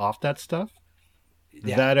fortunes off that stuff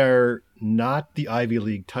that are not the Ivy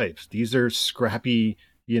League types. These are scrappy,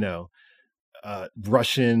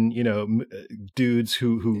 Russian, dudes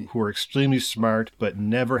who are extremely smart but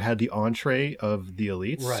never had the entree of the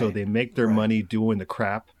elites. Right. So they make their money doing the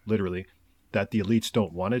crap, literally, that the elites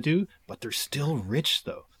don't want to do. But they're still rich,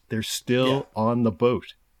 though. They're still on the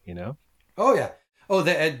boat, Oh, yeah. Oh,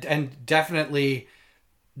 and definitely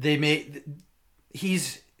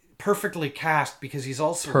he's perfectly cast because he's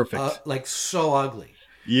also so ugly.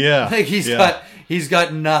 Yeah. Like he's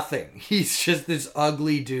got nothing. He's just this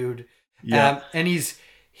ugly dude. Yeah. And he's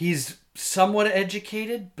somewhat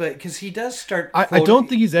educated, but because he does start. I don't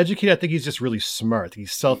think he's educated. I think he's just really smart.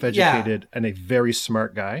 He's self-educated and a very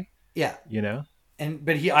smart guy. Yeah.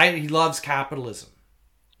 But he loves capitalism.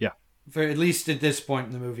 Yeah. For at least at this point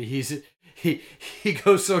in the movie, he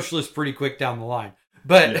goes socialist pretty quick down the line.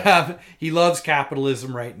 But he loves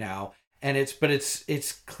capitalism right now, and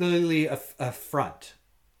it's clearly a front,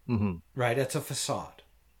 right? It's a facade.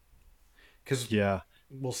 Because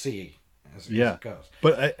we'll see as it goes.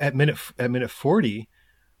 But at minute 40,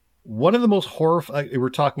 one of the most horrifying. We're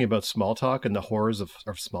talking about small talk and the horrors of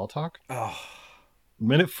small talk. Oh,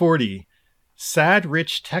 minute 40, sad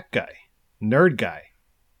rich tech guy, nerd guy,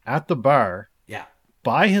 at the bar,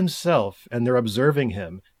 by himself, and they're observing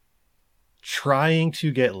him. Trying to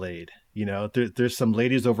get laid, there's some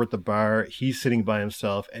ladies over at the bar. He's sitting by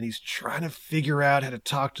himself and he's trying to figure out how to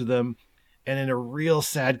talk to them. And in a real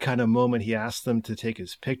sad kind of moment, he asks them to take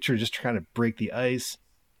his picture, just trying to break the ice.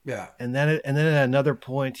 Yeah. And then at another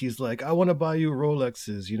point, he's like, "I want to buy you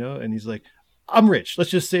Rolexes," and he's like, "I'm rich. Let's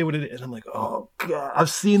just say what it is." And I'm like, "Oh God, I've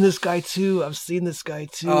seen this guy too.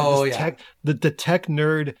 Oh yeah. The tech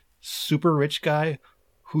nerd, super rich guy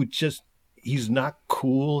who just. He's not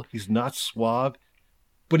cool. He's not suave,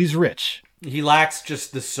 but he's rich. He lacks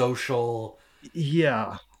just the social.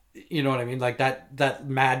 Yeah. You know what I mean? Like that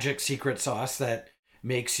magic secret sauce that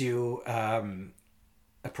makes you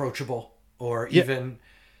approachable, or even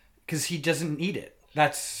because he doesn't need it.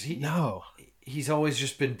 He's always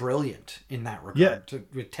just been brilliant in that regard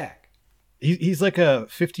with tech. He's like a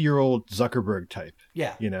 50-year-old Zuckerberg type.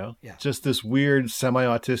 Yeah. Just this weird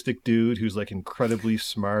semi-autistic dude who's like incredibly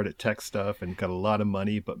smart at tech stuff and got a lot of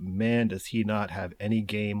money, but man, does he not have any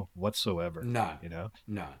game whatsoever. None.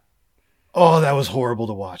 None. Oh, that was horrible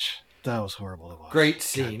to watch. Great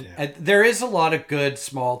scene. There is a lot of good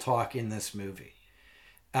small talk in this movie.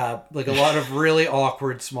 Like a lot of really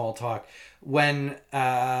awkward small talk. When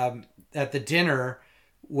at the dinner,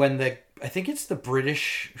 when I think it's the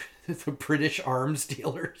British arms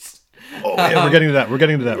dealers. Oh yeah, we're getting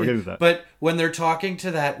to that. But when they're talking to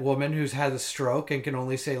that woman who's had a stroke and can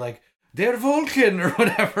only say like "Der Vulcan" or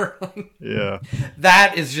whatever,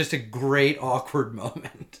 that is just a great awkward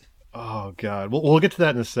moment. Oh God, we'll get to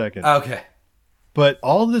that in a second. Okay. But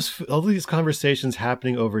all these conversations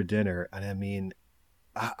happening over dinner, and I mean,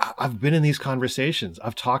 I've been in these conversations.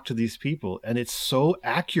 I've talked to these people, and it's so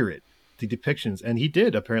accurate, the depictions. And he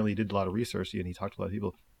did a lot of research, and he talked to a lot of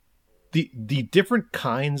people. The different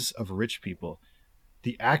kinds of rich people,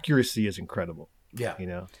 the accuracy is incredible.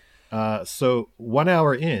 Yeah. So 1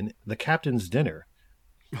 hour in, the captain's dinner,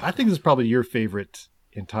 I think this is probably your favorite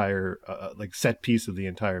entire set piece of the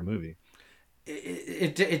entire movie.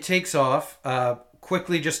 It takes off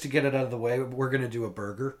quickly. Just to get it out of the way, we're going to do a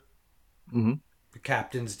burger. Mm-hmm. The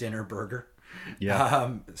captain's dinner burger.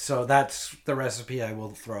 Yeah. So that's the recipe I will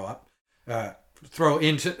throw up. I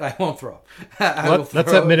won't throw up.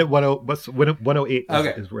 That's at minute 108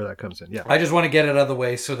 is where that comes in. Yeah. I just want to get it out of the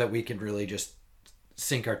way so that we can really just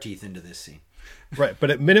sink our teeth into this scene. Right. But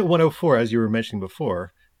at minute 104, as you were mentioning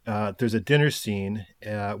before, there's a dinner scene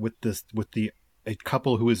with a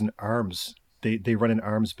couple who is in arms. They run an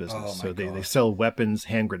arms business, Oh my so they God. sell weapons,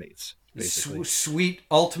 hand grenades, basically. Sweet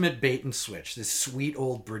ultimate bait and switch. This sweet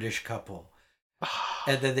old British couple.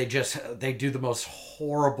 And then they do the most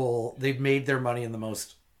horrible. They've made their money in the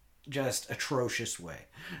most just atrocious way.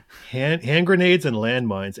 Hand grenades and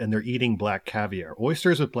landmines, and they're eating black caviar,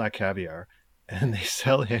 oysters with black caviar, and they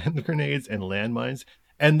sell hand grenades and landmines,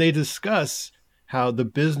 and they discuss how the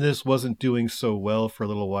business wasn't doing so well for a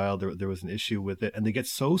little while. There was an issue with it, and they get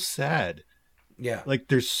so sad. Yeah. Like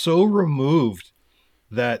they're so removed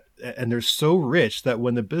that, and they're so rich that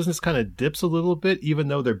when the business kind of dips a little bit, even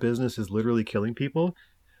though their business is literally killing people,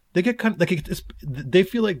 they get kind of like they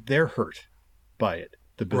feel like they're hurt by it.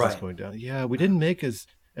 The business going down. Yeah, we didn't make as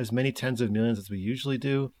many tens of millions as we usually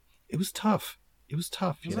do. It was tough. It was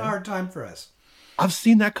a hard time for us. I've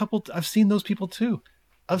seen that couple. I've seen those people too.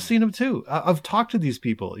 I've seen them too. I've talked to these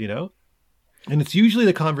people, and it's usually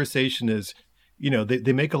the conversation is,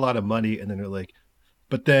 they make a lot of money and then they're like,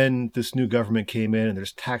 but then this new government came in and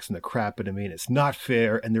there's taxing the crap out of me and it's not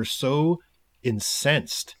fair. And they're so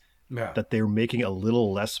incensed that they're making a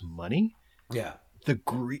little less money. Yeah. The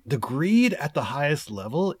greed at the highest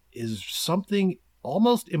level is something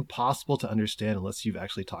almost impossible to understand unless you've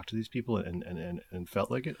actually talked to these people and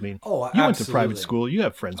felt like it. I mean, you went to private school. You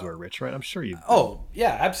have friends who are rich, right? I'm sure you. Oh,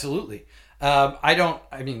 yeah, absolutely. I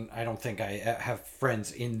don't think I have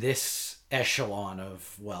friends in this echelon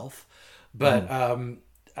of wealth, but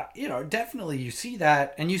definitely you see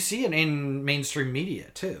that, and you see it in mainstream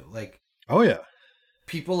media too. Like, oh yeah,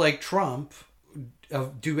 people like Trump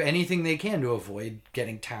do anything they can to avoid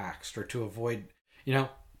getting taxed or to avoid,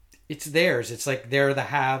 it's theirs. It's like they're the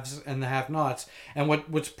haves and the have-nots. And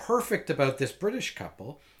what's perfect about this British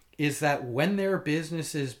couple is that when their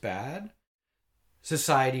business is bad,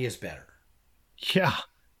 society is better. Yeah.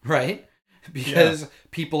 Right? Because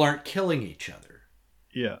people aren't killing each other.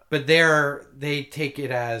 Yeah. But they take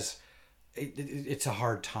it as it's a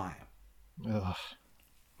hard time. Ugh.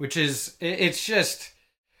 Which is, it's just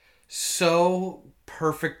so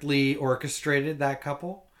perfectly orchestrated, that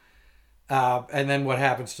couple. And then what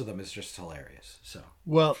happens to them is just hilarious. So,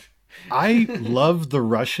 well, I love the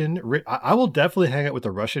Russian. I will definitely hang out with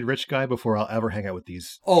the Russian rich guy before I'll ever hang out with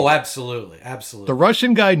these. Oh, absolutely. Absolutely. The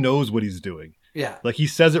Russian guy knows what he's doing. Yeah. Like he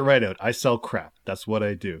says it right out. I sell crap. That's what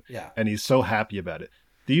I do. Yeah. And he's so happy about it.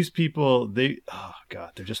 These people, oh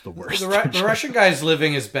God, they're just the worst. The Russian guy's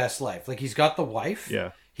living his best life. Like he's got the wife.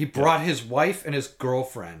 Yeah. He brought his wife and his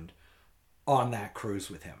girlfriend on that cruise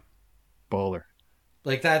with him. Baller.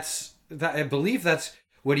 Like I believe that's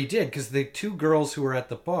what he did, because the two girls who were at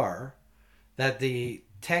the bar that the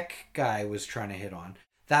tech guy was trying to hit on,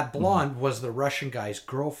 that blonde was the Russian guy's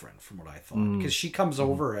girlfriend, from what I thought, because she comes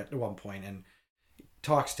over at one point and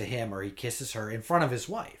talks to him, or he kisses her in front of his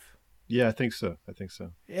wife. Yeah, I think so.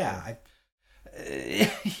 Yeah.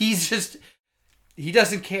 He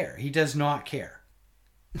doesn't care. He does not care.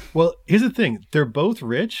 Well, here's the thing. They're both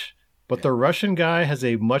rich, but the Russian guy has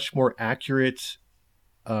a much more accurate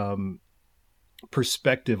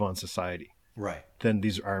perspective on society, right, than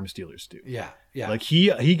these arms dealers do. Yeah. Like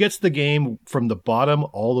he gets the game from the bottom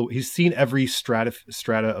all the way. He's seen every strata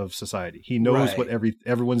of society. He knows what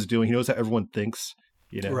everyone's doing. He knows how everyone thinks.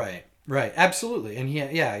 Right, absolutely. And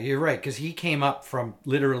you're right, because he came up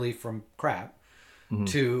literally from crap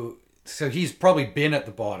to, so he's probably been at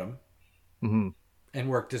the bottom and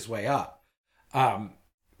worked his way up. And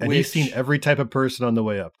he's seen every type of person on the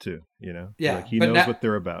way up too. Yeah, like he knows what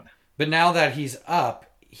they're about. But now that he's up,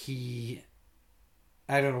 I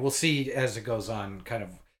don't know, we'll see as it goes on, kind of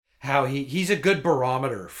how he's a good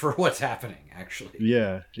barometer for what's happening, actually.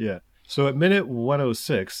 Yeah. So at minute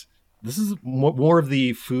 106, this is more of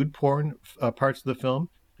the food porn parts of the film.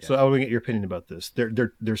 Yeah. So I want to get your opinion about this.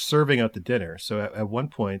 They're serving out the dinner. So at one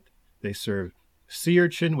point they serve sea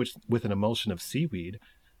urchin with an emulsion of seaweed.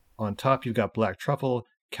 On top you've got black truffle,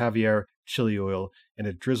 caviar, chili oil, and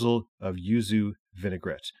a drizzle of yuzu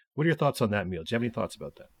vinaigrette. What are your thoughts on that meal? Do you have any thoughts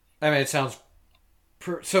about that? I mean, it sounds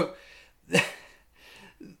so.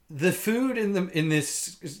 The food in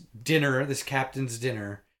this dinner, this captain's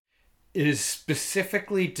dinner, is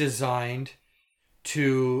specifically designed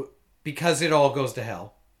because it all goes to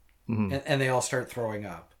hell, and they all start throwing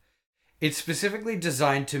up. It's specifically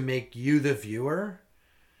designed to make you, the viewer,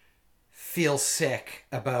 feel sick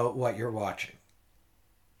about what you're watching.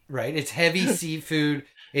 Right? It's heavy seafood.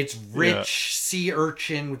 It's rich sea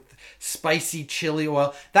urchin with spicy chili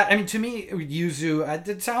oil. To me, yuzu,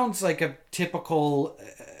 it sounds like a typical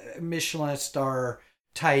Michelin star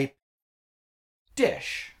type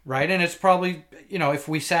dish, right? And it's probably, if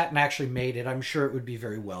we sat and actually made it, I'm sure it would be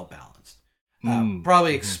very well balanced.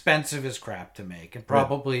 Probably expensive as crap to make and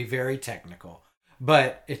probably very technical,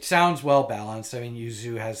 but it sounds well balanced. I mean,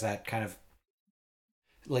 yuzu has that kind of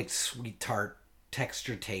like sweet tart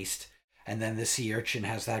texture taste, and then the sea urchin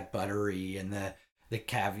has that buttery, and the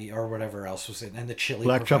caviar or whatever else was it, and the chili.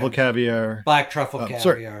 Black truffle caviar. Black truffle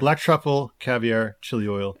caviar. Black truffle caviar, chili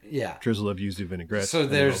oil. Yeah. Drizzle of yuzu vinaigrette. So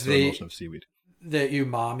there's the emulsion of seaweed. The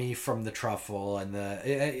umami from the truffle, and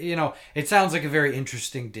it sounds like a very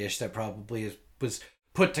interesting dish that probably was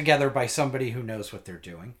put together by somebody who knows what they're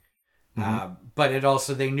doing. But it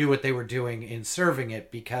also, they knew what they were doing in serving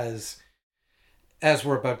it, because as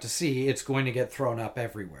we're about to see, it's going to get thrown up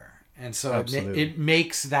everywhere. And so it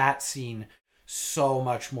makes that scene so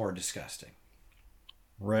much more disgusting.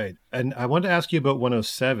 Right. And I wanted to ask you about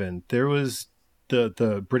 107. There was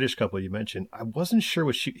the British couple you mentioned. I wasn't sure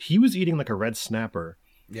what he was eating like a red snapper.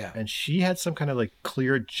 Yeah. And she had some kind of like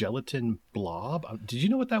clear gelatin blob. Did you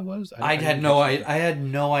know what that was? I had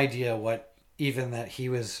no idea what even that he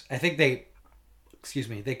was. I think they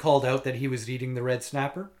called out that he was eating the red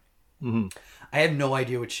snapper. Mm-hmm. I had no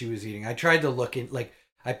idea what she was eating. I tried to look in, like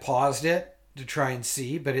I paused it to try and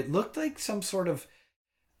see, but it looked like some sort of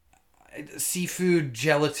seafood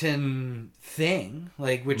gelatin thing,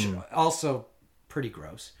 like, which also pretty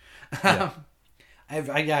gross. Yeah. I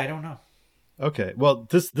don't know. Okay, well,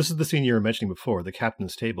 this is the scene you were mentioning before, the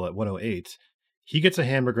captain's table at 108. He gets a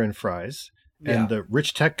hamburger and fries, and the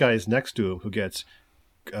rich tech guy is next to him, who gets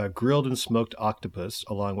grilled and smoked octopus,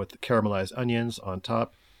 along with the caramelized onions on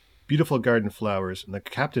top, beautiful garden flowers, and the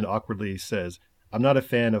captain awkwardly says, "I'm not a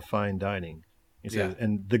fan of fine dining." He says,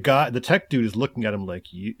 and the tech dude is looking at him like,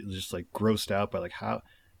 just like grossed out by like, how,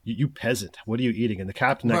 you peasant, what are you eating? And the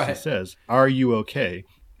captain actually says, "Are you okay?"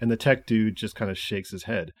 And the tech dude just kind of shakes his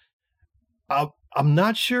head. I'm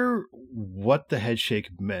not sure what the head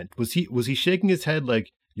shake meant. Was he shaking his head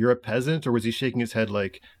like, "You're a peasant," or was he shaking his head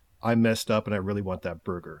like, "I messed up and I really want that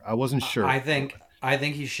burger"? I wasn't sure. I think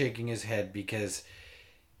he's shaking his head because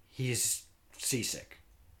he's seasick.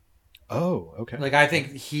 Oh, okay. Like, I think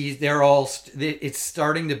it's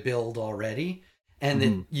starting to build already,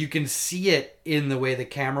 and you can see it in the way the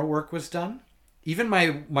camera work was done. Even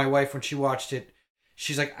my wife, when she watched it,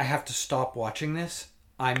 she's like, "I have to stop watching this.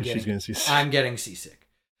 I'm getting seasick."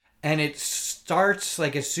 And it starts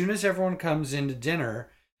like as soon as everyone comes into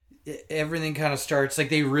dinner, everything kind of starts like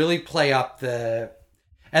they really play up the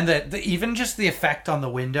even just the effect on the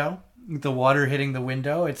window, the water hitting the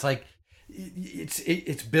window. It's like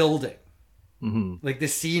it's building. Mm-hmm. Like the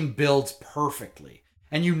scene builds perfectly,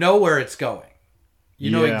 and you know where it's going.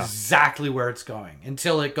 You know exactly where it's going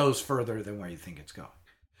until it goes further than where you think it's going.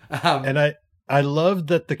 And I love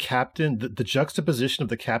that the captain, the juxtaposition of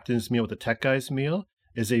the captain's meal with the tech guy's meal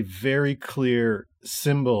is a very clear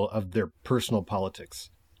symbol of their personal politics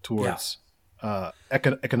towards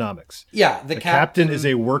economics. Yeah, the captain is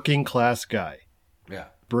a working class guy. Yeah,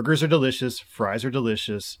 burgers are delicious, fries are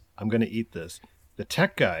delicious. I'm going to eat this. The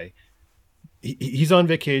tech guy, he's on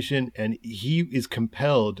vacation and he is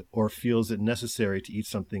compelled or feels it necessary to eat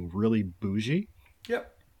something really bougie.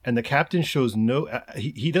 Yep. And the captain shows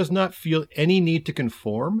he does not feel any need to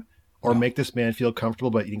conform or make this man feel comfortable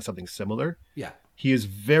by eating something similar. Yeah. He is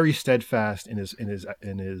very steadfast in his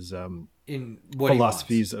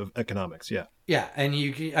philosophies of economics. Yeah. Yeah. And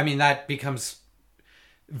that becomes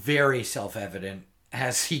very self-evident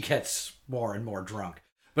as he gets more and more drunk,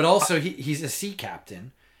 but also he's a sea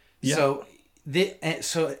captain. Yeah.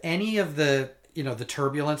 So any of the, the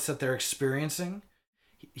turbulence that they're experiencing,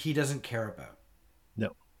 he doesn't care about.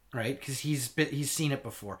 No. Right? Because he's seen it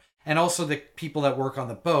before. And also the people that work on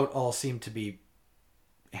the boat all seem to be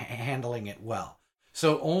handling it well.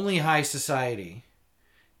 So only high society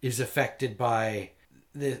is affected by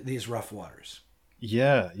these rough waters.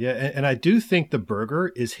 Yeah. And I do think the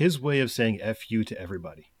burger is his way of saying F you to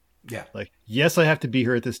everybody. Yeah. Like, yes, I have to be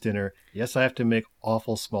here at this dinner. Yes, I have to make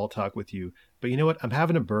awful small talk with you. But you know what? I'm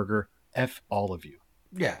having a burger. F all of you.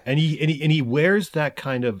 Yeah. And he wears that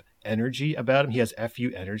kind of energy about him. He has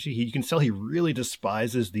FU energy. You can tell he really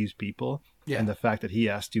despises these people and the fact that he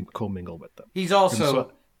has to commingle with them. He's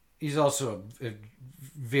also a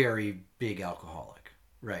very big alcoholic,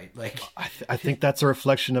 right? Like I think that's a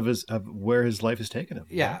reflection of where his life has taken him.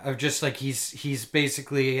 Yeah, of just like he's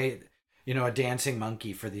basically a dancing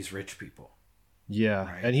monkey for these rich people.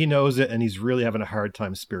 Yeah, right? And he knows it, and he's really having a hard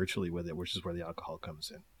time spiritually with it, which is where the alcohol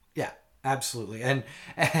comes in. Yeah. Absolutely. And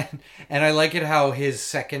I like it how his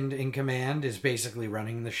second in command is basically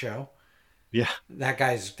running the show. Yeah. That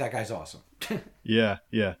guy's awesome. Yeah.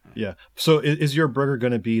 So is your burger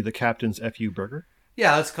going to be the captain's FU burger?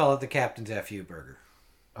 Yeah, let's call it the Captain's FU burger.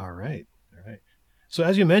 All right. All right. So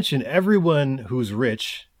as you mentioned, everyone who's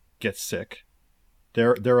rich gets sick.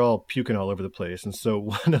 They're all puking all over the place. And so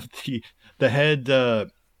one of the head I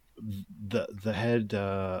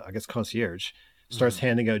guess concierge starts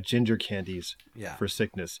handing out ginger candies for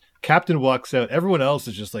sickness. Captain walks out. Everyone else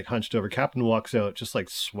is just like hunched over. Captain walks out, just like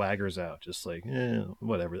swaggers out, just like,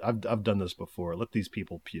 whatever. I've done this before. Let these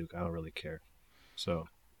people puke. I don't really care. So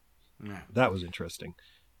that was interesting.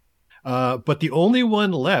 But the only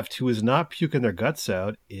one left who is not puking their guts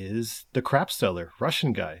out is the crap seller,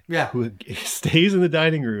 Russian guy, who stays in the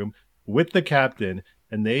dining room with the captain,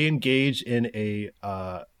 and they engage in a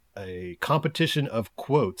competition of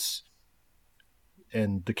quotes.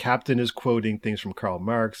 And the captain is quoting things from Karl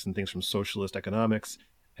Marx and things from socialist economics,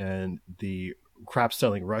 and the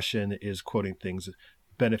crap-selling Russian is quoting things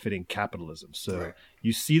benefiting capitalism. So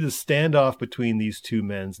you see the standoff between these two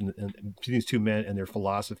men and their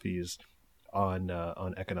philosophies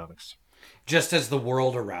on economics. Just as the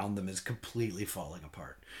world around them is completely falling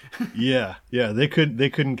apart. yeah, they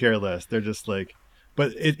couldn't care less. They're just like,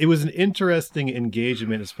 but it was an interesting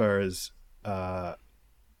engagement as far as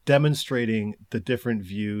demonstrating the different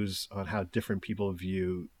views on how different people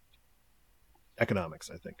view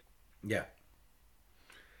economics, I think. Yeah.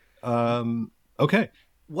 Okay.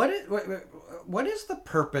 What is the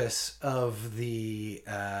purpose of the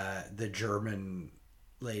German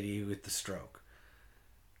lady with the stroke?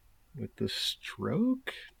 With the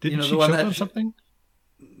stroke? Didn't she choke on something?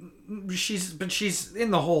 She's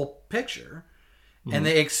in the whole picture, and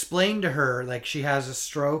they explain to her like she has a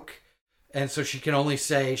stroke, and so she only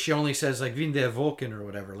says like "Wie der Wolken" or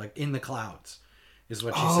whatever, like in the clouds, is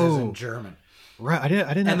what she says in German. Right, I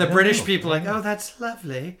didn't. And the British people are like, oh, that's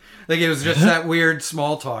lovely. Like it was just that weird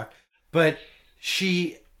small talk. But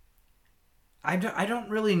I don't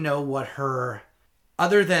really know what her,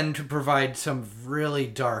 other than to provide some really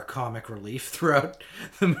dark comic relief throughout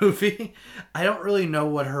the movie. I don't really know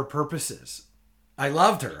what her purpose is. I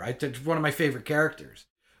loved her. It's one of my favorite characters,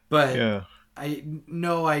 but I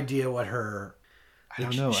no idea what her. I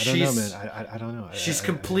don't know, man. I don't know. She's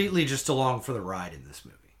completely just along for the ride in this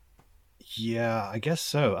movie. Yeah, I guess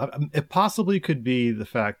so. It possibly could be the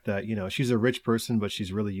fact that, she's a rich person, but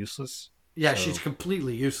she's really useless. Yeah, she's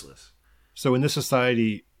completely useless. So in this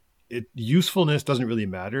society, usefulness doesn't really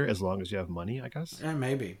matter as long as you have money, I guess. Yeah,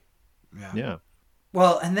 maybe. Yeah.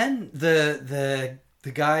 Well, and then the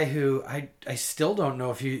guy who I still don't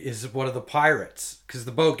know if he is one of the pirates, because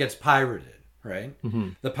the boat gets pirated, right?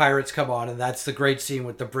 Mm-hmm. The pirates come on, and that's the great scene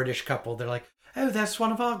with the British couple. They're like, oh, that's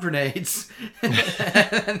one of our grenades.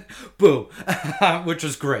 And boom, which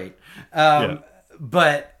was great.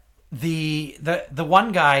 But the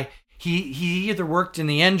one guy, he either worked in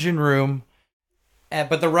the engine room,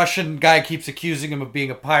 but the Russian guy keeps accusing him of being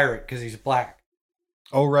a pirate because he's black.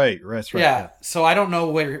 Oh, right. That's right. Yeah. So I don't know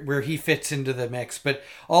where he fits into the mix, but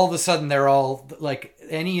all of a sudden they're all like,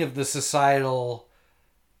 any of the societal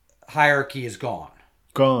hierarchy is gone.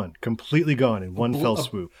 Gone, completely gone in one fell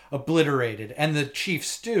swoop. Obliterated. And the Chief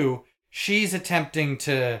Stew, she's attempting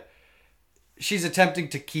to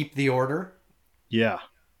keep the order. Yeah.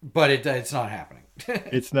 But it's not happening.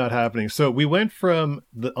 It's not happening. So we went from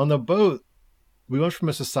on the boat, we went from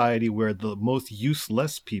a society where the most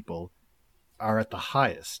useless people are at the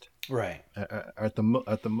highest. Right. Are at the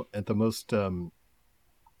most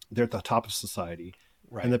they're at the top of society.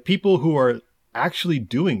 Right. And the people who are actually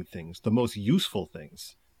doing things, the most useful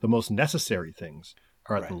things, the most necessary things,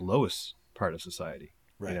 are at the lowest part of society.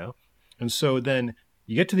 Right. And so then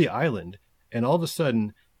you get to the island, and all of a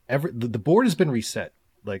sudden, the board has been reset.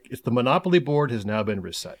 Like, it's the Monopoly board has now been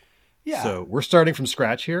reset. Yeah. So we're starting from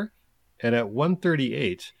scratch here, and at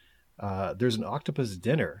 1:38, there's an octopus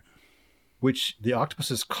dinner, which the octopus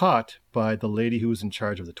is caught by the lady who was in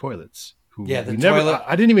charge of the toilets. Toilet.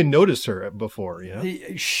 I didn't even notice her before.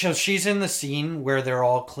 So she's in the scene where they're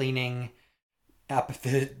all cleaning up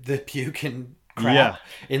the puke and crap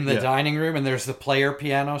in the dining room, and there's the player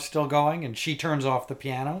piano still going, and she turns off the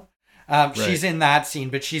piano. She's in that scene,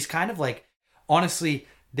 but she's kind of like, honestly,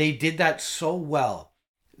 they did that so well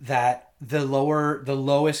that the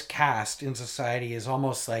lowest caste in society is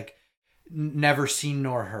almost like never seen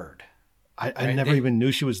nor heard. I never even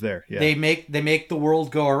knew she was there. Yeah. They make the world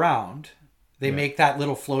go around. They make that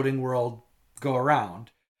little floating world go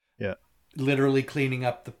around. Yeah. Literally cleaning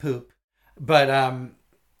up the poop. But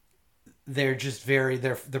they're just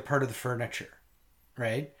they're part of the furniture.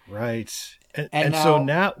 Right? Right. And now, so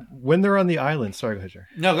now when they're on the island, sorry, go ahead, Jerry.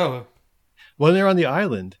 No, go. When they're on the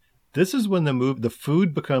island, this is when the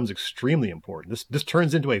food becomes extremely important. This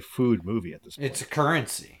turns into a food movie at this point. It's a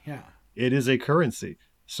currency, yeah. It is a currency.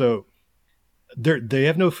 So they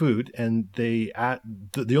have no food, and the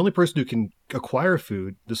only person who can acquire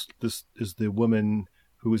food, this is the woman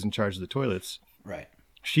who is in charge of the toilets. Right.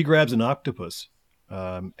 She grabs an octopus,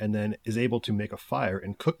 and then is able to make a fire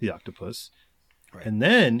and cook the octopus. Right. And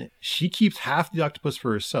then she keeps half the octopus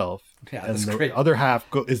for herself, and the great. Other half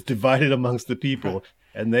is divided amongst the people.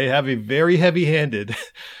 And they have a very heavy-handed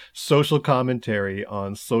social commentary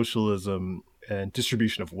on socialism and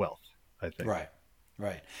distribution of wealth, I think.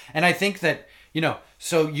 Right. And I think that,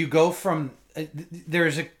 so you go from,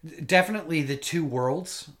 there's definitely the two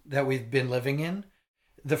worlds that we've been living in.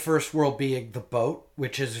 The first world being the boat,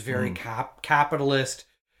 which is very capitalist,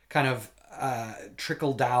 kind of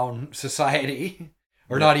trickle-down society.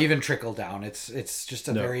 Or not even trickle-down. It's just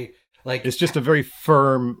a very... it's just a very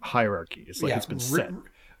firm hierarchy. It's like it's been set.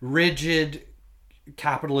 Rigid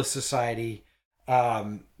capitalist society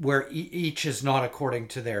where each is not according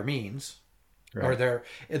to their means, right. Or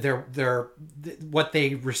their what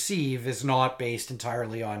they receive is not based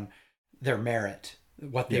entirely on their merit,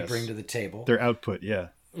 what they bring to the table, their output. Yeah,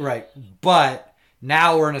 right. But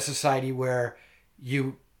now we're in a society where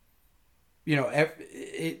the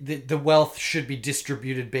wealth should be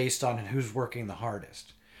distributed based on who's working the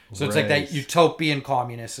hardest. So it's like that utopian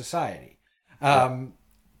communist society.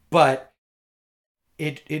 But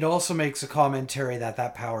it also makes a commentary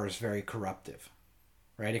that power is very corruptive,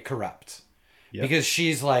 right? It corrupts. Yep. Because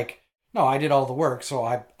she's like, no, I did all the work,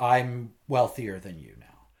 so I'm wealthier than you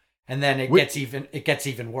now. And then it gets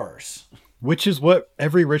even worse. Which is what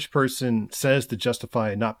every rich person says to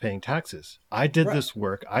justify not paying taxes. I did this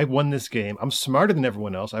work. I won this game. I'm smarter than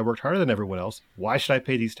everyone else. I worked harder than everyone else. Why should I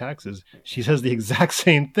pay these taxes? She says the exact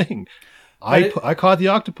same thing. I caught the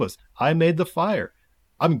octopus. I made the fire.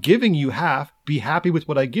 I'm giving you half. Be happy with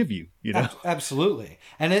what I give you. Absolutely.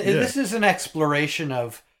 And this is an exploration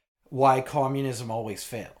of why communism always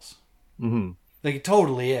fails. Mm-hmm. Like it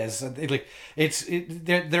totally is.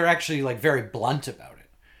 They're actually like very blunt about it.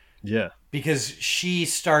 Yeah. Because she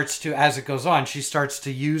starts to, as it goes on, she starts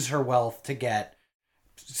to use her wealth to get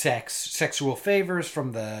sexual favors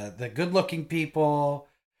from the good-looking people,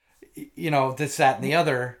 this, that, and the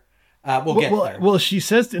other. We'll get there. Well, she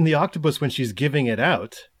says in the octopus when she's giving it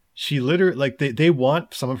out, she literally they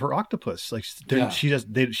want some of her octopus. Like she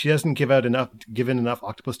doesn't given enough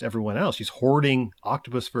octopus to everyone else. She's hoarding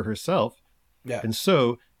octopus for herself. Yeah, and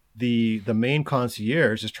so. The main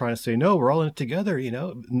concierge is trying to say, no, we're all in it together,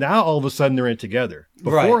 Now all of a sudden they're in it together.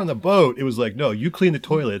 Before on the boat, it was like, no, you clean the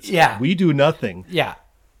toilets. Yeah. We do nothing. Yeah.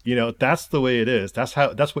 That's the way it is. That's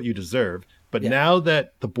what you deserve. But now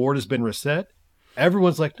that the board has been reset,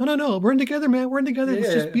 everyone's like, no, we're in together, man. We're in together.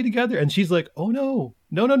 Let's just be together. And she's like, oh, no.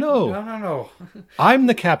 No. I'm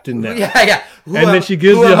the captain now. Yeah. Then she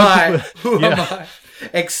gives the octopus. Who am I?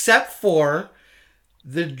 Except for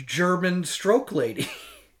the German stroke lady.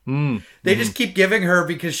 They just keep giving her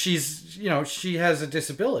because she's, she has a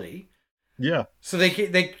disability. Yeah. So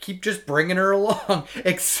they keep just bringing her along,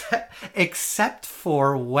 except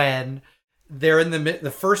for when they're in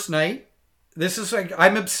the first night. This is like,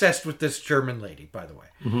 I'm obsessed with this German lady, by the way.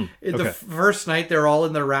 Mm-hmm. The first night they're all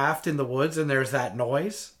in the raft in the woods and there's that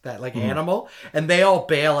noise, that like animal, and they all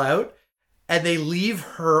bail out and they leave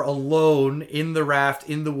her alone in the raft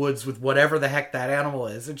in the woods with whatever the heck that animal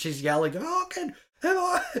is. And she's yelling, oh, good.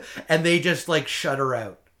 And they just like shut her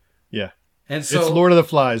out. Yeah. And so it's Lord of the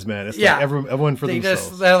Flies, man. It's like everyone for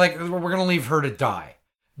themselves. They're like, we're going to leave her to die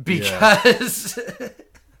because.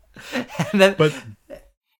 And then,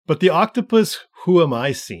 but the octopus, who am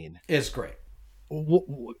I seen? Is great.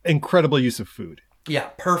 Incredible use of food. Yeah.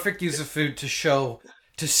 Perfect use of food to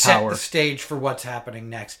set the stage for what's happening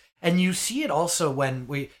next. And you see it also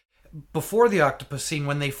before the octopus scene,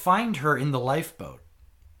 when they find her in the lifeboat.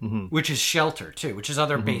 Mm-hmm. Which is shelter too, which is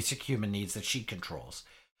other basic human needs that she controls.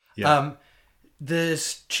 Yeah. The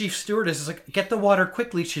chief stewardess is like, get the water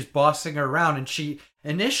quickly. She's bossing her around, and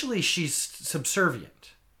she's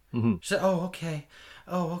subservient. Mm-hmm. She said, oh,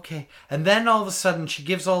 okay. And then all of a sudden she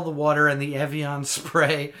gives all the water and the Evian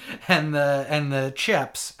spray and the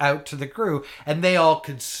chips out to the crew, and they all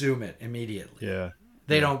consume it immediately. Yeah.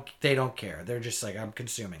 They don't care. They're just like, I'm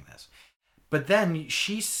consuming this. But then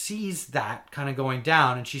she sees that kind of going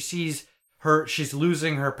down, and she sees she's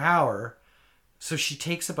losing her power. So she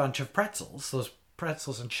takes a bunch of those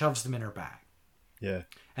pretzels, and shoves them in her bag. Yeah.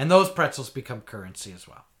 And those pretzels become currency as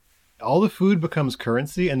well. All the food becomes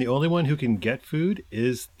currency, and the only one who can get food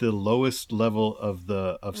is the lowest level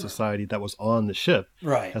of society that was on the ship.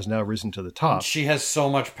 Right. Has now risen to the top. And she has so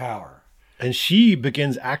much power. And she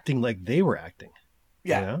begins acting like they were acting.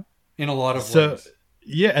 Yeah. In a lot of ways.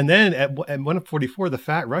 Yeah, and then at 144, the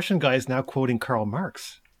fat Russian guy is now quoting Karl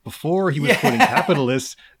Marx. Before he was quoting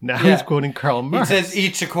capitalists, now he's quoting Karl Marx. He says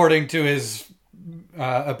each according to his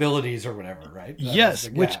abilities or whatever, right? Yes,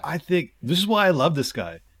 which I think, this is why I love this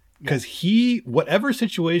guy. Because whatever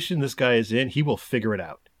situation this guy is in, he will figure it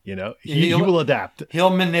out. You know, he will adapt. He'll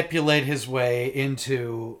manipulate his way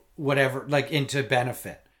into whatever, like into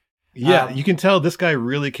benefit. Yeah, you can tell this guy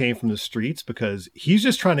really came from the streets because he's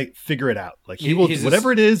just trying to figure it out. Like he will,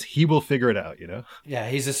 whatever it is, he will figure it out, you know? Yeah,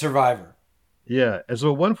 he's a survivor. Yeah, and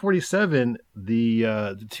so 147,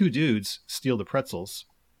 the two dudes steal the pretzels.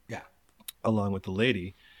 Yeah. Along with the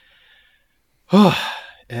lady.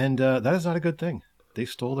 And that is not a good thing. They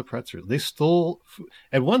stole the pretzels. They stole food.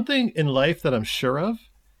 And one thing in life that I'm sure of,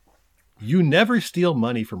 you never steal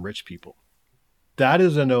money from rich people. That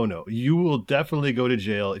is a no-no. You will definitely go to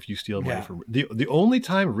jail if you steal money from... The only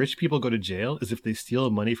time rich people go to jail is if they steal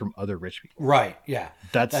money from other rich people. Right, yeah.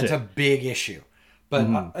 That's a big issue.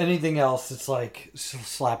 But anything else, it's like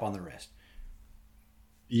slap on the wrist.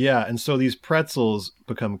 Yeah, and so these pretzels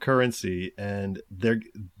become currency, and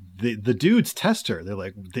the dudes test her. They're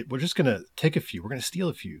like, we're just going to take a few. We're going to steal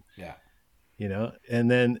a few. Yeah. You know, and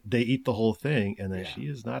then they eat the whole thing, and then she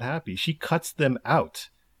is not happy. She cuts them out.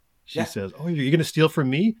 She says, "Oh, you're going to steal from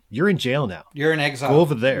me? You're in jail now. You're in exile. Go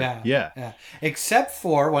over there." Yeah. Except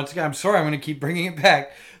for, once again, I'm sorry, I'm going to keep bringing it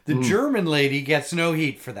back. The German lady gets no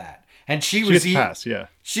heat for that. And she was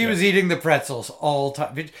eating the pretzels all the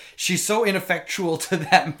time. She's so ineffectual to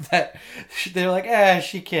them that they're like,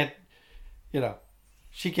 she can't,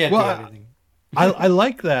 she can't do anything. I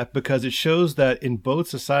like that because it shows that in both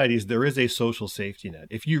societies, there is a social safety net.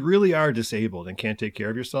 If you really are disabled and can't take care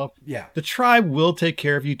of yourself, the tribe will take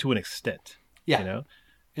care of you to an extent. Yeah. You know,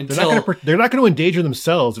 they're not going to endanger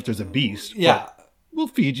themselves if there's a beast. Yeah. We'll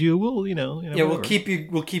feed you. We'll, we'll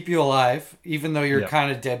keep you alive, even though you're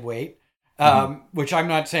kind of dead weight. Which I'm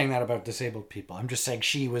not saying that about disabled people. I'm just saying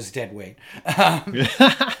she was dead weight.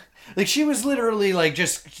 Like she was literally like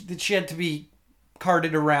she had to be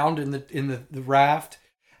carted around in the raft,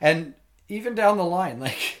 and even down the line,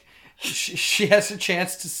 like she has a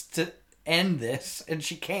chance to end this, and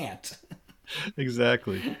she can't.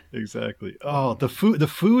 Exactly. Oh, the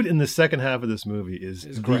food in the second half of this movie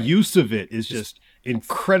is the use of it is just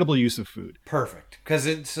incredible use of food. Perfect, because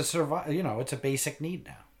it's it's a basic need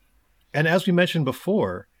now. And as we mentioned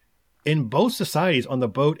before, in both societies, on the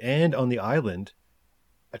boat and on the island,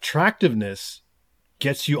 attractiveness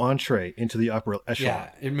gets you entree into the upper echelon. Yeah,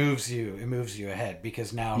 it moves you ahead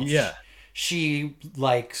because now she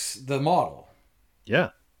likes the model. Yeah.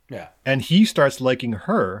 Yeah. And he starts liking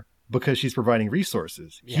her because she's providing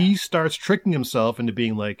resources. Yeah. He starts tricking himself into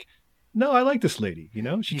being like, no, I like this lady.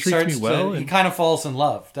 She treats me well. He kind of falls in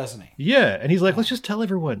love, doesn't he? Yeah. And he's like, let's just tell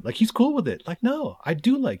everyone. Like, he's cool with it. Like, no, I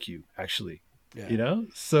do like you, actually. Yeah.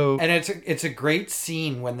 So. And it's a great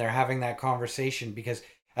scene when they're having that conversation because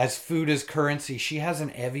as food is currency, she has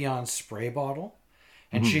an Evian spray bottle.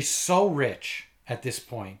 And she's so rich at this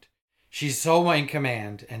point. She's so in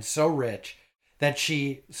command and so rich that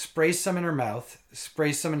she sprays some in her mouth,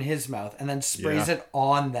 sprays some in his mouth, and then sprays it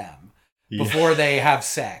on them before they have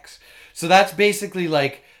sex. So that's basically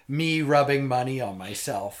like me rubbing money on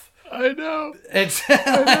myself. I know. It's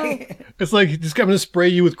It's like, just I'm going to spray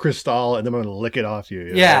you with Cristal and then I'm going to lick it off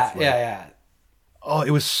you. Yeah. Oh,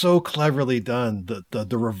 it was so cleverly done.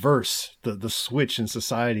 The reverse, the switch in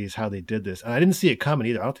society is how they did this. And I didn't see it coming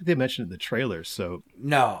either. I don't think they mentioned it in the trailer. So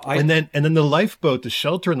no. And then the lifeboat, the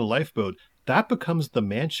shelter in the lifeboat, that becomes the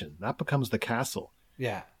mansion. That becomes the castle.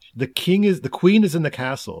 Yeah. The queen is in the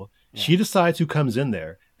castle. Yeah. She decides who comes in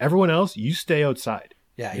there. Everyone else, you stay outside.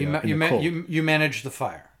 Yeah, you manage the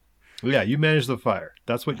fire. Yeah, you manage the fire.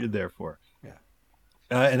 That's what you're there for. Yeah.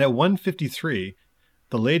 And at 153,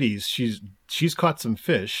 the ladies, she's caught some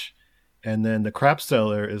fish, and then the crap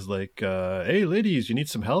seller is like, "Hey, ladies, you need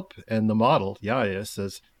some help?" And the model, Yaya,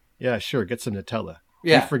 says, "Yeah, sure, get some Nutella."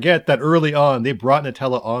 Yeah. You forget that early on they brought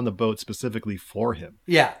Nutella on the boat specifically for him.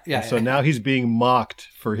 Yeah. So now he's being mocked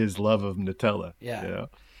for his love of Nutella. Yeah.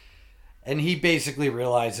 And he basically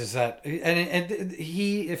realizes that, and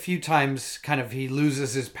he a few times he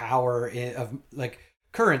loses his power of like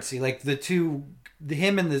currency. Like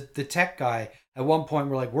him and the tech guy at one point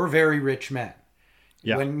were like, "We're very rich men.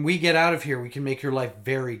 Yeah. When we get out of here, we can make your life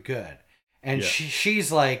very good." And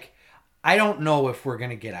she's like, "I don't know if we're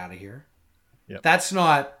gonna get out of here. Yep. That's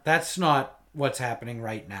not what's happening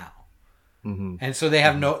right now." Mm-hmm. And so they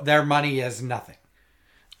have their money as nothing.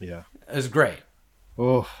 Yeah, it's great.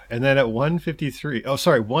 Oh, and then at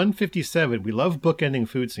 157, we love bookending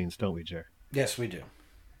food scenes, don't we, Jer? Yes, we do.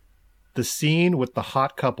 The scene with the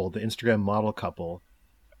hot couple, the Instagram model couple,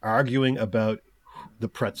 arguing about the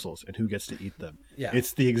pretzels and who gets to eat them. Yeah.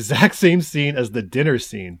 It's the exact same scene as the dinner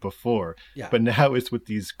scene before. Yeah. But now it's with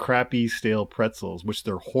these crappy, stale pretzels, which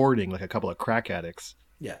they're hoarding like a couple of crack addicts.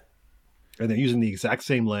 Yeah. And they're using the exact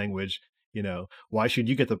same language. You know, why should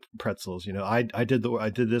you get the pretzels? You know, I did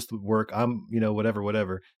this work. I'm, you know,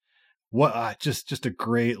 whatever. What just a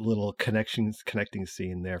great little connecting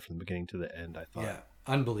scene there from the beginning to the end, I thought. Yeah.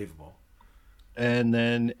 Unbelievable. And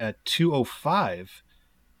then at 2:05,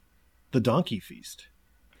 the donkey feast.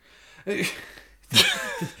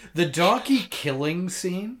 The donkey killing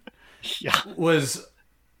scene Yeah. was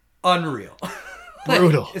unreal.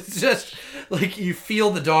 Brutal. It's just like you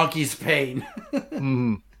feel the donkey's pain.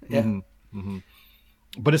 Mm-hmm. Yeah. Mm-hmm. Mm-hmm.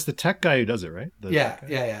 But it's the tech guy who does it, right? Yeah.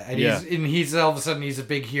 And he's all of a sudden he's a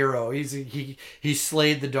big hero. He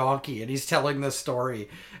slayed the donkey and he's telling the story,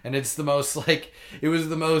 and it's the most it was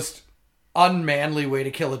the most unmanly way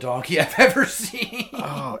to kill a donkey I've ever seen.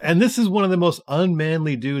 Oh, and this is one of the most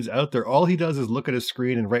unmanly dudes out there. All he does is look at a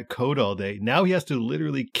screen and write code all day. Now he has to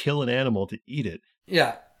literally kill an animal to eat it.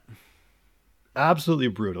 Yeah. Absolutely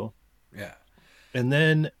brutal. Yeah. And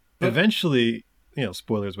then eventually, you know,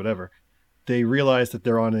 spoilers, whatever, they realize that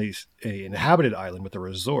they're on a inhabited island with a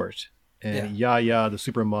resort. And Yaya, the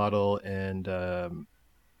supermodel, and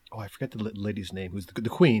I forget the lady's name, who's the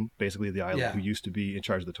queen, basically, of the island, who used to be in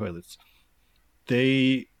charge of the toilets.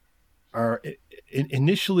 They are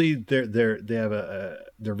initially they're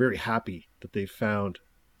very happy that they found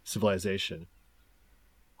civilization,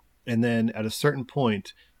 and then at a certain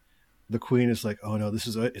point, the queen is like, "Oh no,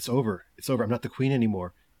 it's over. I'm not the queen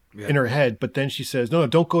anymore." Yeah. In her head, but then she says, "No,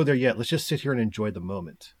 don't go there yet. Let's just sit here and enjoy the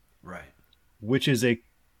moment." Right. Which is a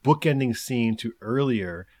bookending scene to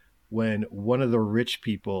earlier when one of the rich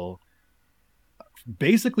people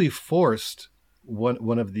basically forced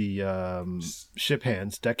one of the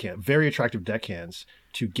deckhands, very attractive deckhands,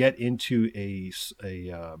 to get into a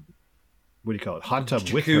what do you call it, hot tub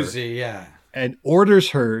with her, and orders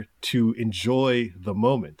her to enjoy the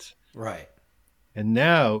moment. Right. And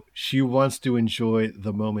now she wants to enjoy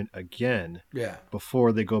the moment again. Yeah.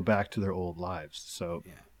 Before they go back to their old lives. So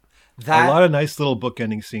a lot of nice little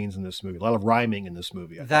bookending scenes in this movie. A lot of rhyming in this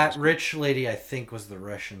movie. That rich lady, I think, was the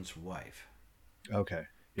Russian's wife. Okay.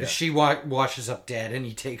 Because she washes up dead and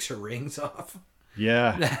he takes her rings off.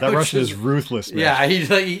 Yeah. That Russian is ruthless, man. Yeah. He's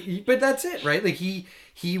like, but that's it, right? Like he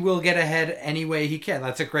will get ahead any way he can.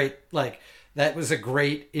 That's a great, that was a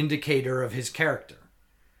great indicator of his character.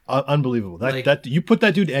 Unbelievable. That you put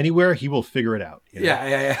that dude anywhere, he will figure it out. You know?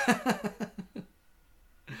 Yeah.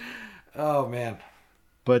 Oh man.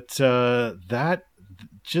 But that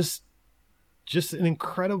just an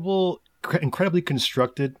incredibly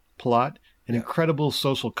constructed plot, an incredible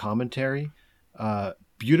social commentary,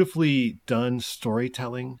 beautifully done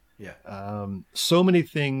storytelling. Yeah. So many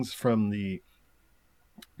things from the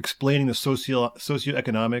explaining the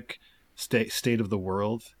socioeconomic state of the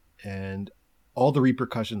world and all the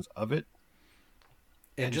repercussions of it.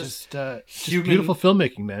 And just beautiful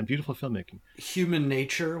filmmaking, man. Beautiful filmmaking. Human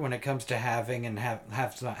nature when it comes to having and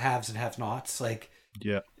haves and have-nots.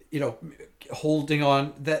 Holding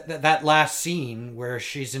on that last scene where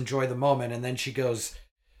she's enjoy the moment and then she goes,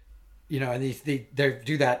 and they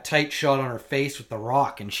do that tight shot on her face with the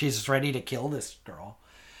rock and she's ready to kill this girl.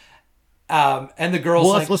 And the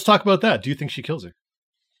girl's let's talk about that. Do you think she kills her?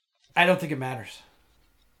 I don't think it matters.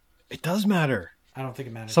 It does matter. I don't think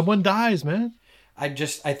it matters. Someone dies, man. I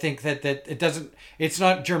think that it doesn't, it's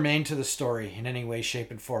not germane to the story in any way, shape,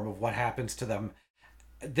 and form of what happens to them.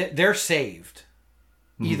 They're saved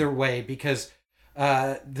either way because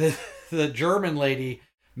the German lady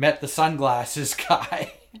met the sunglasses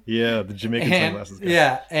guy. Yeah, the Jamaican sunglasses guy.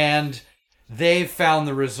 Yeah, and they've found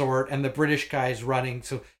the resort and the British guy's running.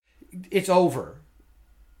 So it's over,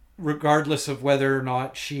 regardless of whether or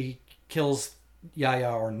not she kills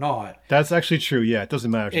Yaya or not. That's actually true. Yeah, it doesn't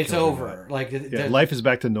matter. It's over. Life is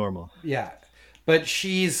back to normal. Yeah, but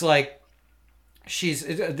she's that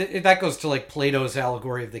goes to Plato's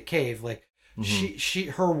allegory of the cave.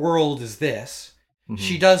 Her world is this. Mm-hmm.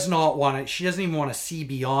 She does not want it. She doesn't even want to see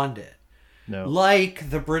beyond it. No. Like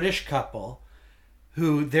the British couple,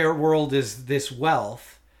 who their world is this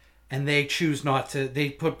wealth, and they choose not to. They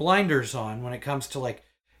put blinders on when it comes to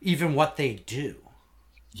even what they do.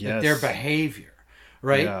 Yes. Their behavior.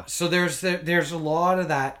 Right. Yeah. So there's a lot of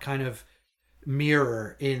that kind of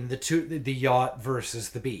mirror in the yacht versus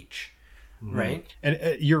the beach. Mm-hmm. Right.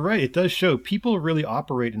 And you're right. It does show people really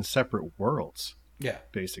operate in separate worlds. Yeah.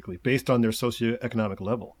 Basically, based on their socioeconomic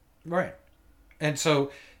level. Right. And so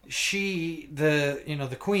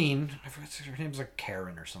the queen, I forget her name's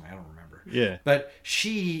Karen or something. I don't remember. Yeah. But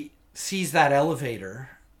she sees that elevator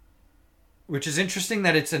which is interesting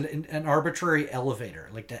that it's an arbitrary elevator,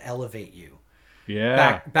 like to elevate you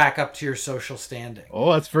back up to your social standing.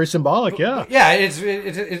 Oh, that's very symbolic. But yeah, it's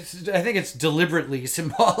I think it's deliberately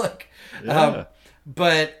symbolic. Yeah.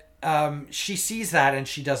 But she sees that and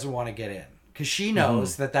she doesn't want to get in because she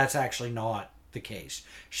knows that that's actually not the case.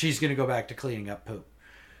 She's going to go back to cleaning up poop.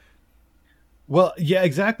 Well, yeah,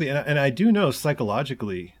 exactly. And I do know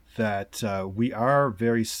psychologically that we are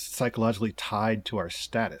very psychologically tied to our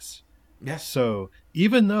status. Yes. So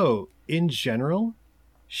even though in general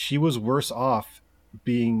she was worse off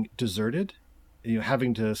being deserted,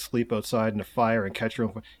 having to sleep outside in a fire and catch her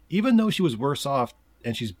own fire, even though she was worse off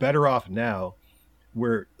and she's better off now,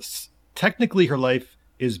 where technically her life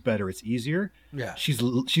is better, it's easier. Yeah.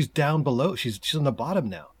 She's down below. She's on the bottom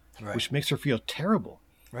now, Right. which makes her feel terrible.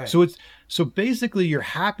 Right. So basically your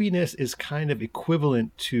happiness is kind of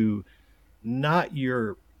equivalent to not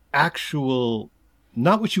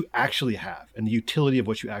what you actually have and the utility of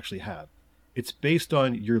what you actually have. It's based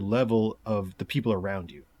on your level of the people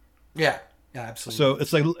around you. Yeah. Yeah, absolutely. So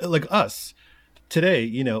it's like us today,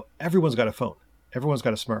 everyone's got a phone. Everyone's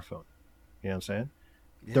got a smartphone. You know what I'm saying?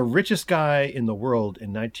 Yeah. The richest guy in the world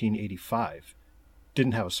in 1985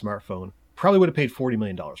 didn't have a smartphone. Probably would have paid $40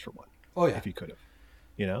 million for one. Oh yeah. If he could have.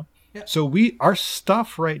 Yeah. So our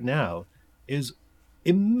stuff right now is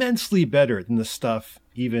immensely better than the stuff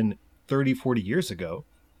even 30, 40 years ago.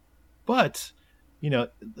 But,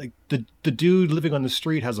 like the dude living on the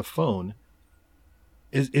street has a phone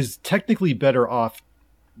is technically better off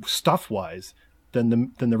stuff-wise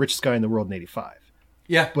than the richest guy in the world in 85.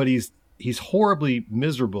 Yeah. But he's horribly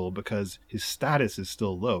miserable because his status is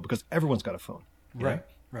still low because everyone's got a phone. Right.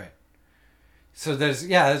 So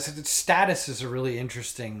status is a really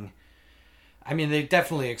interesting. I mean, they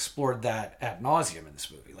definitely explored that ad nauseum in this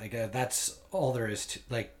movie. Like that's all there is to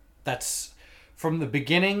that's from the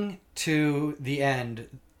beginning to the end.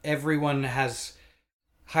 Everyone has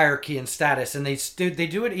hierarchy and status, and they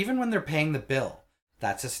do it even when they're paying the bill.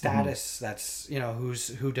 That's a status. That's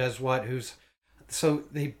who does what. So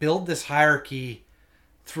they build this hierarchy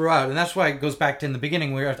throughout, and that's why it goes back to in the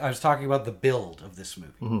beginning where I was talking about the build of this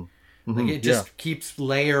movie. Like it just keeps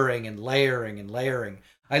layering and layering and layering.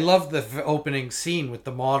 I love the opening scene with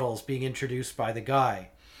the models being introduced by the guy,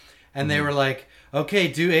 and they were like, "Okay,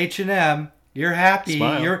 do H&M. You're happy.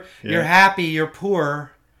 Smile. You're happy. You're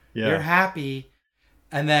poor. Yeah. You're happy."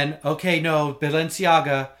 And then, okay, no,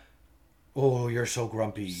 Balenciaga. Oh, you're so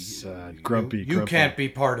grumpy. Grumpy. You can't be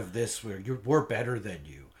part of this. We're better than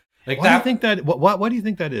you. Like why do you think that? Why do you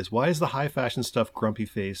think that is? Why is the high fashion stuff grumpy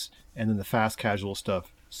face, and then the fast casual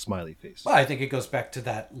stuff smiley face? Well, I think it goes back to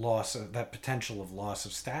that potential of loss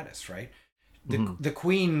of status, right? The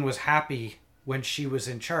queen was happy when she was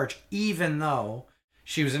in charge, even though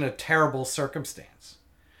she was in a terrible circumstance.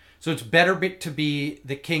 So it's better to be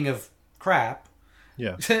the king of crap,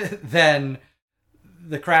 than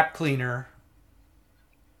the crap cleaner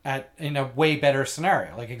in a way better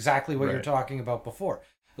scenario, like exactly what you're talking about before.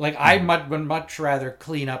 Like I would much rather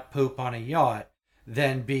clean up poop on a yacht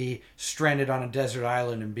than be stranded on a desert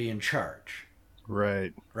island and be in charge.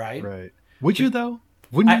 Right. Would you though?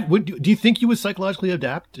 Do you think you would psychologically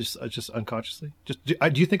adapt just unconsciously? Do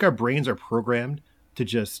you think our brains are programmed to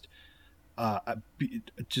just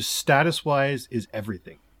status wise is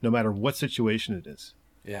everything, no matter what situation it is?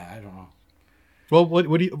 Yeah, I don't know. Well,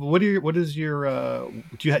 do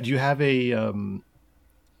you have a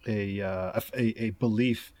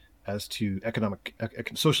belief as to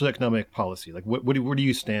social economic policy? Like where do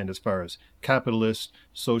you stand as far as capitalist,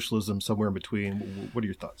 socialism, somewhere in between? What are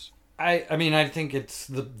your thoughts? I mean, I think it's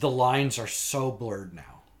the lines are so blurred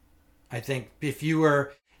now. I think if you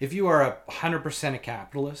are 100% a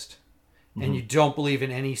capitalist and you don't believe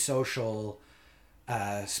in any social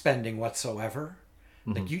spending whatsoever,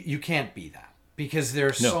 like you can't be that, because there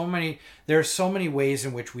are so many ways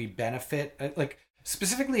in which we benefit. Like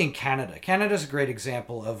specifically in Canada. Canada's a great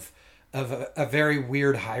example of a very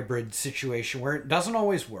weird hybrid situation where it doesn't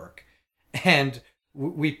always work, and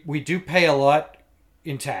we do pay a lot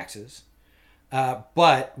in taxes,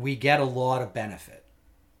 but we get a lot of benefit.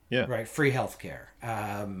 Yeah. Right. Free healthcare.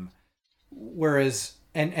 Whereas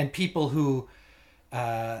and people who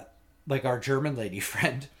like our German lady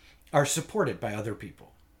friend are supported by other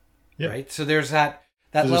people. Yeah. Right. So there's that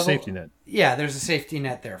level, a safety net. Yeah, there's a safety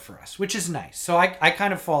net there for us, which is nice. So I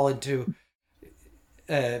kind of fall into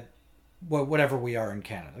whatever we are in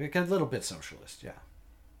Canada, like a little bit socialist. Yeah.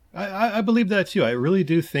 I believe that too. I really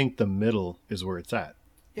do think the middle is where it's at.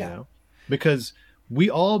 Yeah. Because we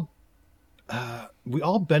all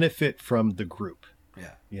benefit from the group.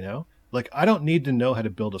 Yeah. Like I don't need to know how to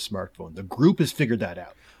build a smartphone. The group has figured that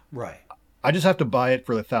out. Right. I just have to buy it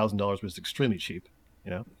for $1,000, which is extremely cheap,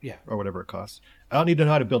 Yeah. or whatever it costs. I don't need to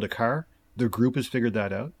know how to build a car. The group has figured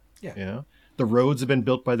that out. Yeah. The roads have been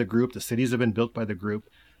built by the group. The cities have been built by the group.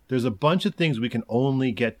 There's a bunch of things we can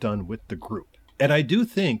only get done with the group. And I do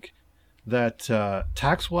think that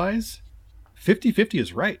tax-wise, 50-50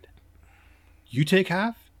 is right. You take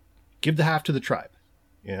half, give the half to the tribe.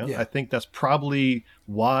 Yeah. I think that's probably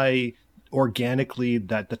why organically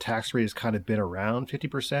that the tax rate has kind of been around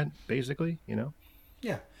 50%, basically,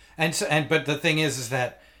 Yeah. But the thing is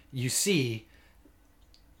that you see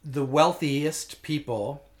the wealthiest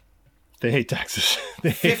people, they hate taxes.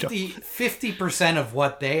 50% of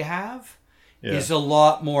what they have is a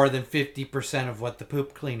lot more than 50% of what the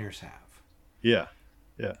poop cleaners have. Yeah.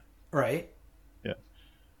 Yeah. Right? Yeah.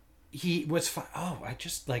 He was I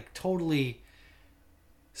just totally.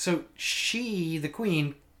 So the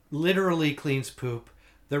queen, literally cleans poop.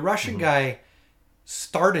 The Russian guy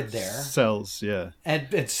started there. Sells, yeah.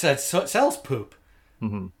 And it says sells poop.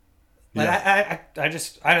 Mm-hmm. Yeah.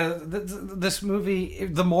 This movie,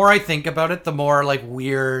 the more I think about it, the more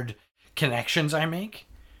weird connections I make.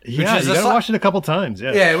 Yeah, you gotta watch it a couple times.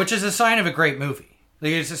 Yeah. Yeah, which is a sign of a great movie.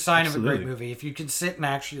 It's a sign Absolutely. of a great movie. If you can sit and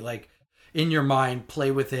actually in your mind play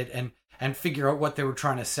with it and figure out what they were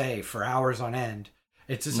trying to say for hours on end,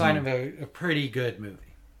 it's a sign of a pretty good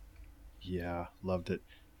movie. Yeah, loved it.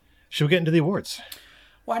 Should we get into the awards?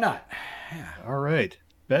 Why not? Yeah. All right.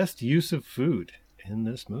 Best use of food in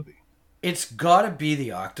this movie. It's got to be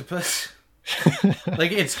the octopus.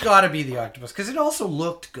 It's got to be the octopus because it also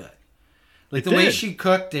looked good. The way she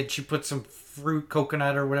cooked it, she put some fruit,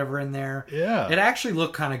 coconut or whatever in there. Yeah. It actually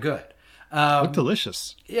looked kind of good. Looked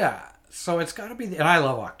delicious. Yeah. So it's got to be and I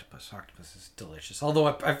love octopus. Octopus is delicious. Although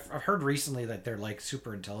I've heard recently that they're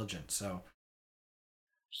super intelligent. So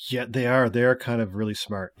yeah, they are. They're kind of really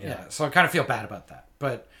smart. Yeah. So I kind of feel bad about that,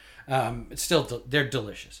 but it's still they're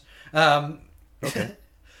delicious. Okay.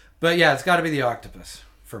 But yeah, it's got to be the octopus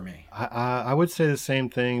for me. I would say the same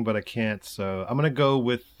thing, but I can't. So I'm gonna go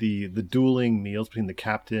with the dueling meals between the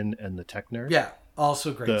captain and the tech nerd. Yeah.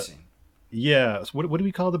 Also great scene. Yeah. So what do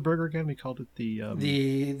we call the burger again? We called it the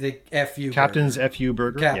FU Captain's burger. FU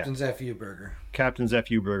burger. Captain's FU burger. Captain's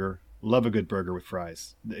FU burger. Love a good burger with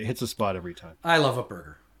fries. It hits a spot every time. I love a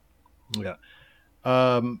burger. Yeah.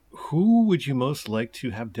 Who would you most like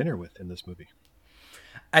to have dinner with in this movie?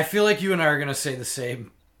 I feel like you and I are going to say the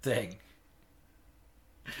same thing.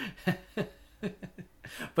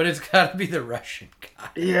 But it's got to be the Russian guy.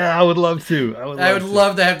 Yeah, I would love to. I would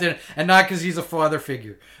love to have dinner. And not because he's a father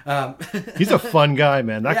figure. He's a fun guy,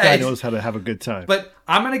 man. That guy knows how to have a good time. But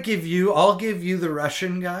I'll give you the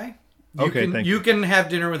Russian guy. Thank you. You can have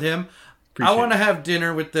dinner with him. I want to have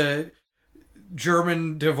dinner with the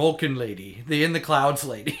German De Vulcan lady, the In the Clouds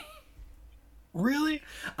lady. Really?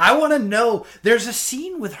 I want to know. There's a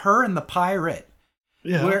scene with her and the pirate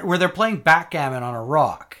where they're playing backgammon on a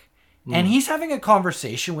rock. And he's having a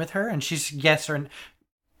conversation with her, and she's yes or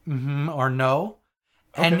no.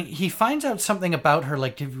 Okay. And he finds out something about her,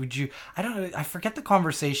 would you... I don't know, I forget the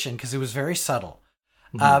conversation because it was very subtle.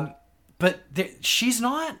 Mm-hmm. But she's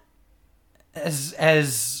not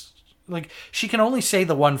as she can only say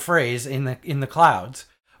the one phrase in the clouds,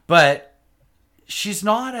 but she's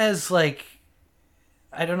not as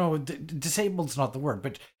I don't know, disabled's not the word,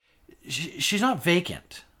 but she's not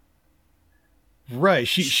vacant. Right.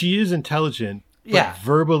 She is intelligent, but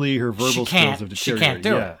verbally her verbal skills have deteriorated. She can't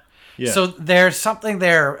do it. Yeah. So there's something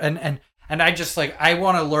there, and I just I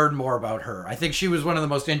want to learn more about her. I think she was one of the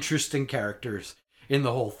most interesting characters in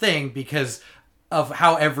the whole thing because of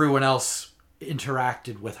how everyone else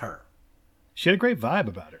interacted with her. She had a great vibe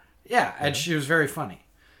about her. Yeah, and she was very funny.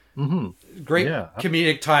 Mm-hmm. Great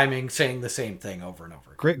comedic timing, saying the same thing over and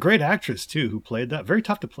over again. Great actress too, who played that. Very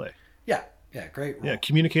tough to play. Yeah, great role. Yeah,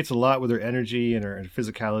 communicates a lot with her energy and her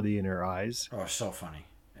physicality and her eyes. Oh, so funny.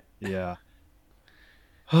 Yeah.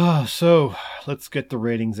 So let's get the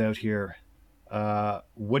ratings out here.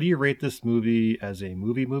 What do you rate this movie as a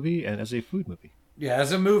movie and as a food movie? Yeah,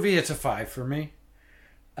 as a movie, it's a 5 for me.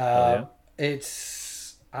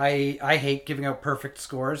 It's I hate giving out perfect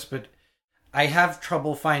scores, but I have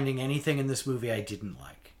trouble finding anything in this movie I didn't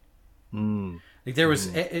like. There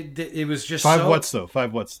was it was just 5 what's though?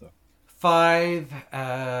 5 what's though? 5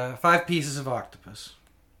 pieces of octopus.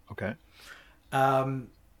 Okay.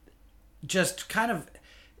 Just kind of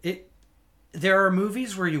it. There are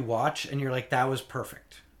movies where you watch and you're like, that was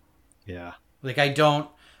perfect. Yeah.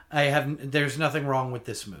 There's nothing wrong with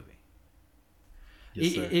this movie.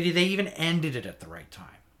 Yes, sir. They even ended it at the right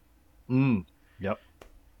time. Yep.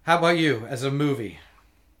 How about you as a movie?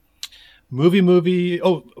 Movie.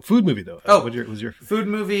 Oh, food movie though. Oh, was your food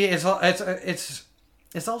movie is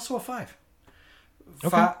it's also a 5.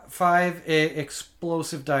 Okay. 5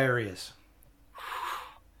 explosive diarrheas.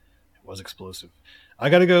 It was explosive. I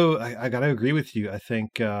gotta go. I gotta agree with you. I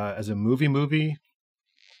think as a movie,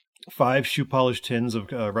 5 shoe polish tins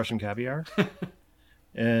of Russian caviar,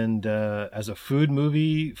 and as a food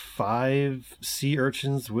movie, 5 sea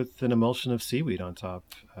urchins with an emulsion of seaweed on top.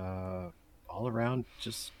 All around,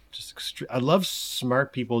 just extreme. I love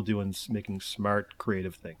smart people making smart,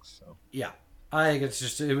 creative things. So Yeah, I think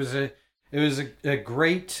it was a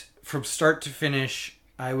great, from start to finish.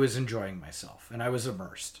 I was enjoying myself and I was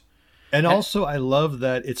immersed. and also I love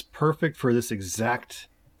that it's perfect for this exact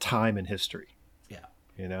time in history. Yeah,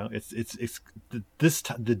 You know,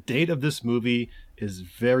 the date of this movie is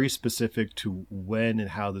very specific to when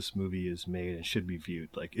and how this movie is made and should be viewed.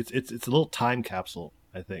 Like it's a little time capsule,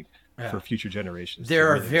 I think, for future generations.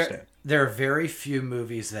 there are very few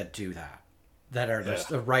movies that do that are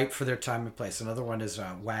just right for their time and place. Another one is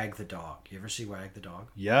Wag the Dog. You ever see Wag the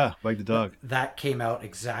Dog? Yeah, Wag the Dog. That came out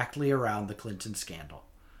exactly around the Clinton scandal.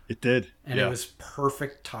 It did, and it was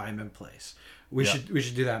perfect time and place. We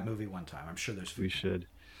should do that movie one time. I'm sure there's food. We should.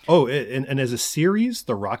 Oh, and as a series,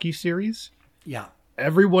 the Rocky series. Yeah.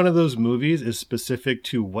 Every one of those movies is specific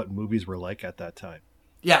to what movies were like at that time.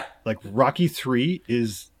 Yeah. Like Rocky 3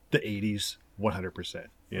 is the 80s 100%.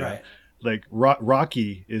 You know? Right. Like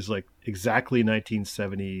Rocky is like exactly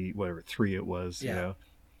 1970 whatever 3 it was, you know.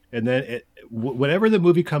 And then whenever the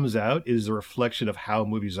movie comes out is a reflection of how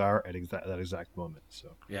movies are at that exact moment.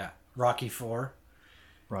 So yeah, Rocky 4.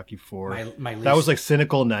 Rocky 4. My least... That was like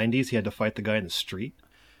cynical 90s. He had to fight the guy in the street.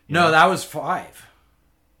 No, that was 5.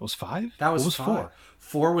 It was 5? That was, what was 5. 4?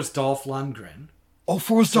 4 was Dolph Lundgren. Oh,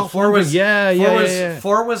 4 was Dolph Lundgren. Was, yeah.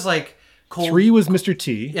 4 was like Cold... 3 was Mr.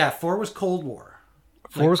 T. Yeah, 4 was Cold War.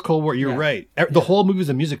 4 was Cold War. You're right. The whole movie was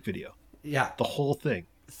a music video. Yeah. The whole thing.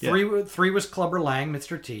 3 was Clubber Lang,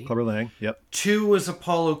 Mr. T. Clubber Lang, yep. 2 was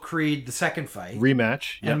Apollo Creed, the second fight.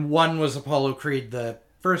 Rematch, yep. And 1 was Apollo Creed, the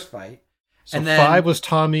first fight. So and then 5 was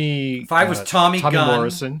Tommy Tommy Gunn.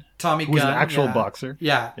 Morrison. Tommy who was Gunn, an actual boxer.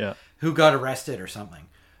 Yeah. Who got arrested or something.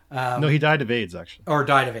 No, he died of AIDS, actually. Or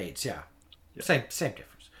died of AIDS, yeah. Same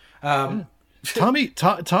difference. Tommy,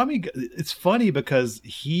 it's funny because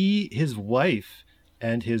his wife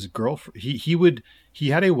and his girlfriend, he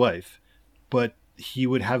had a wife, but he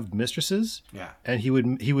would have mistresses. Yeah. And he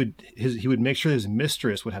would make sure his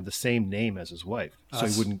mistress would have the same name as his wife. So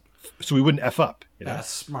he wouldn't F up. You know? That's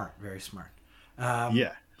smart, very smart.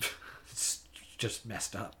 Yeah. It's just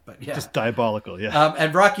messed up, but yeah. Just diabolical, yeah.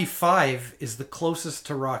 And Rocky 5 is the closest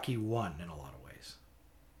to Rocky 1 in a lot of ways.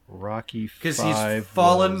 Rocky 5 because he's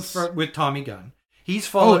fallen with Tommy Gunn. He's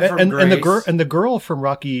fallen from grace. And the girl from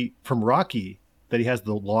Rocky that he has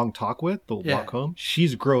the long talk with, the walk home,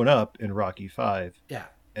 she's grown up in Rocky 5. Yeah.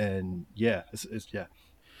 And it's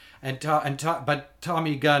But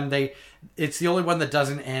Tommy Gunn, it's the only one that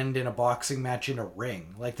doesn't end in a boxing match in a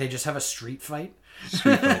ring. Like they just have a street fight.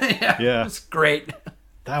 Yeah. It's great.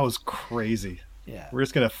 That was crazy. Yeah. We're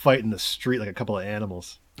just gonna fight in the street like a couple of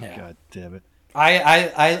animals. Yeah. God damn it. I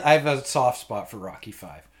have a soft spot for Rocky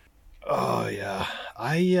 5. Oh yeah,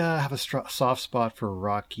 I have a soft spot for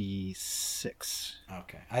Rocky 6.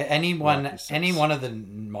 Okay, any one of the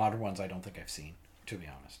modern ones I don't think I've seen, to be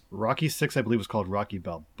honest. Rocky 6, I believe, was called Rocky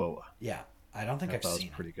Balboa. Yeah, I don't think I've seen it. That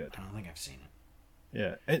was pretty good. I don't think I've seen it.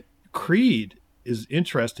 Yeah, and Creed is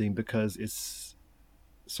interesting because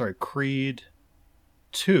Creed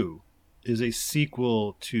 2 is a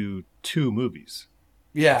sequel to 2 movies.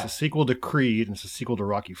 Yeah, it's a sequel to Creed and it's a sequel to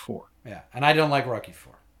Rocky 4. Yeah, and I don't like Rocky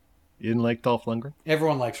 4. You didn't like Dolph Lundgren?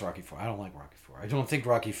 Everyone likes Rocky 4. I don't like Rocky 4. I don't think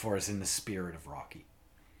Rocky 4 is in the spirit of Rocky.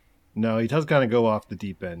 No, he does kind of go off the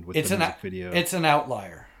deep end with the music video. It's an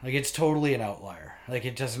outlier. Like, it's totally an outlier. Like,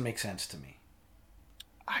 it doesn't make sense to me.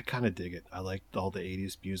 I kind of dig it. I like all the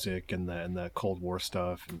 80s music and the Cold War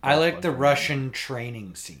stuff. And I like the Russian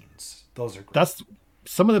training scenes. Those are great. That's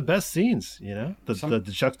some of the best scenes, you know? The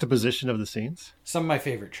juxtaposition of the scenes. Some of my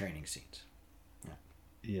favorite training scenes.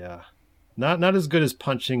 Yeah. Not as good as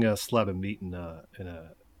punching a slab of meat in a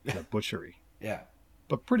butchery. Yeah.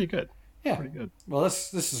 But pretty good. Yeah. Pretty good. Well,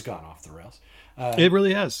 this has gone off the rails. It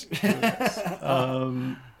really has.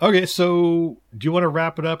 Okay, so do you want to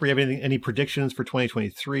wrap it up, or you have any predictions for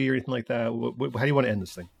 2023 or anything like that? How do you want to end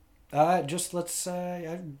this thing? Just let's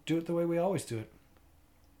do it the way we always do it.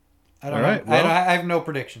 I have no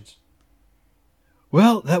predictions.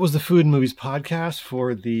 Well, that was the Food and Movies podcast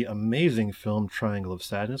for the amazing film Triangle of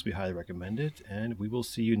Sadness. We highly recommend it. And we will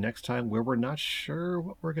see you next time, where we're not sure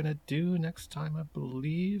what we're going to do next time, I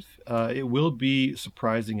believe. It will be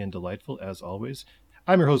surprising and delightful, as always.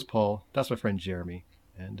 I'm your host, Paul. That's my friend, Jeremy.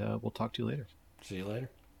 And we'll talk to you later. See you later.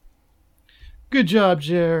 Good job,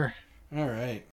 Jer. All right.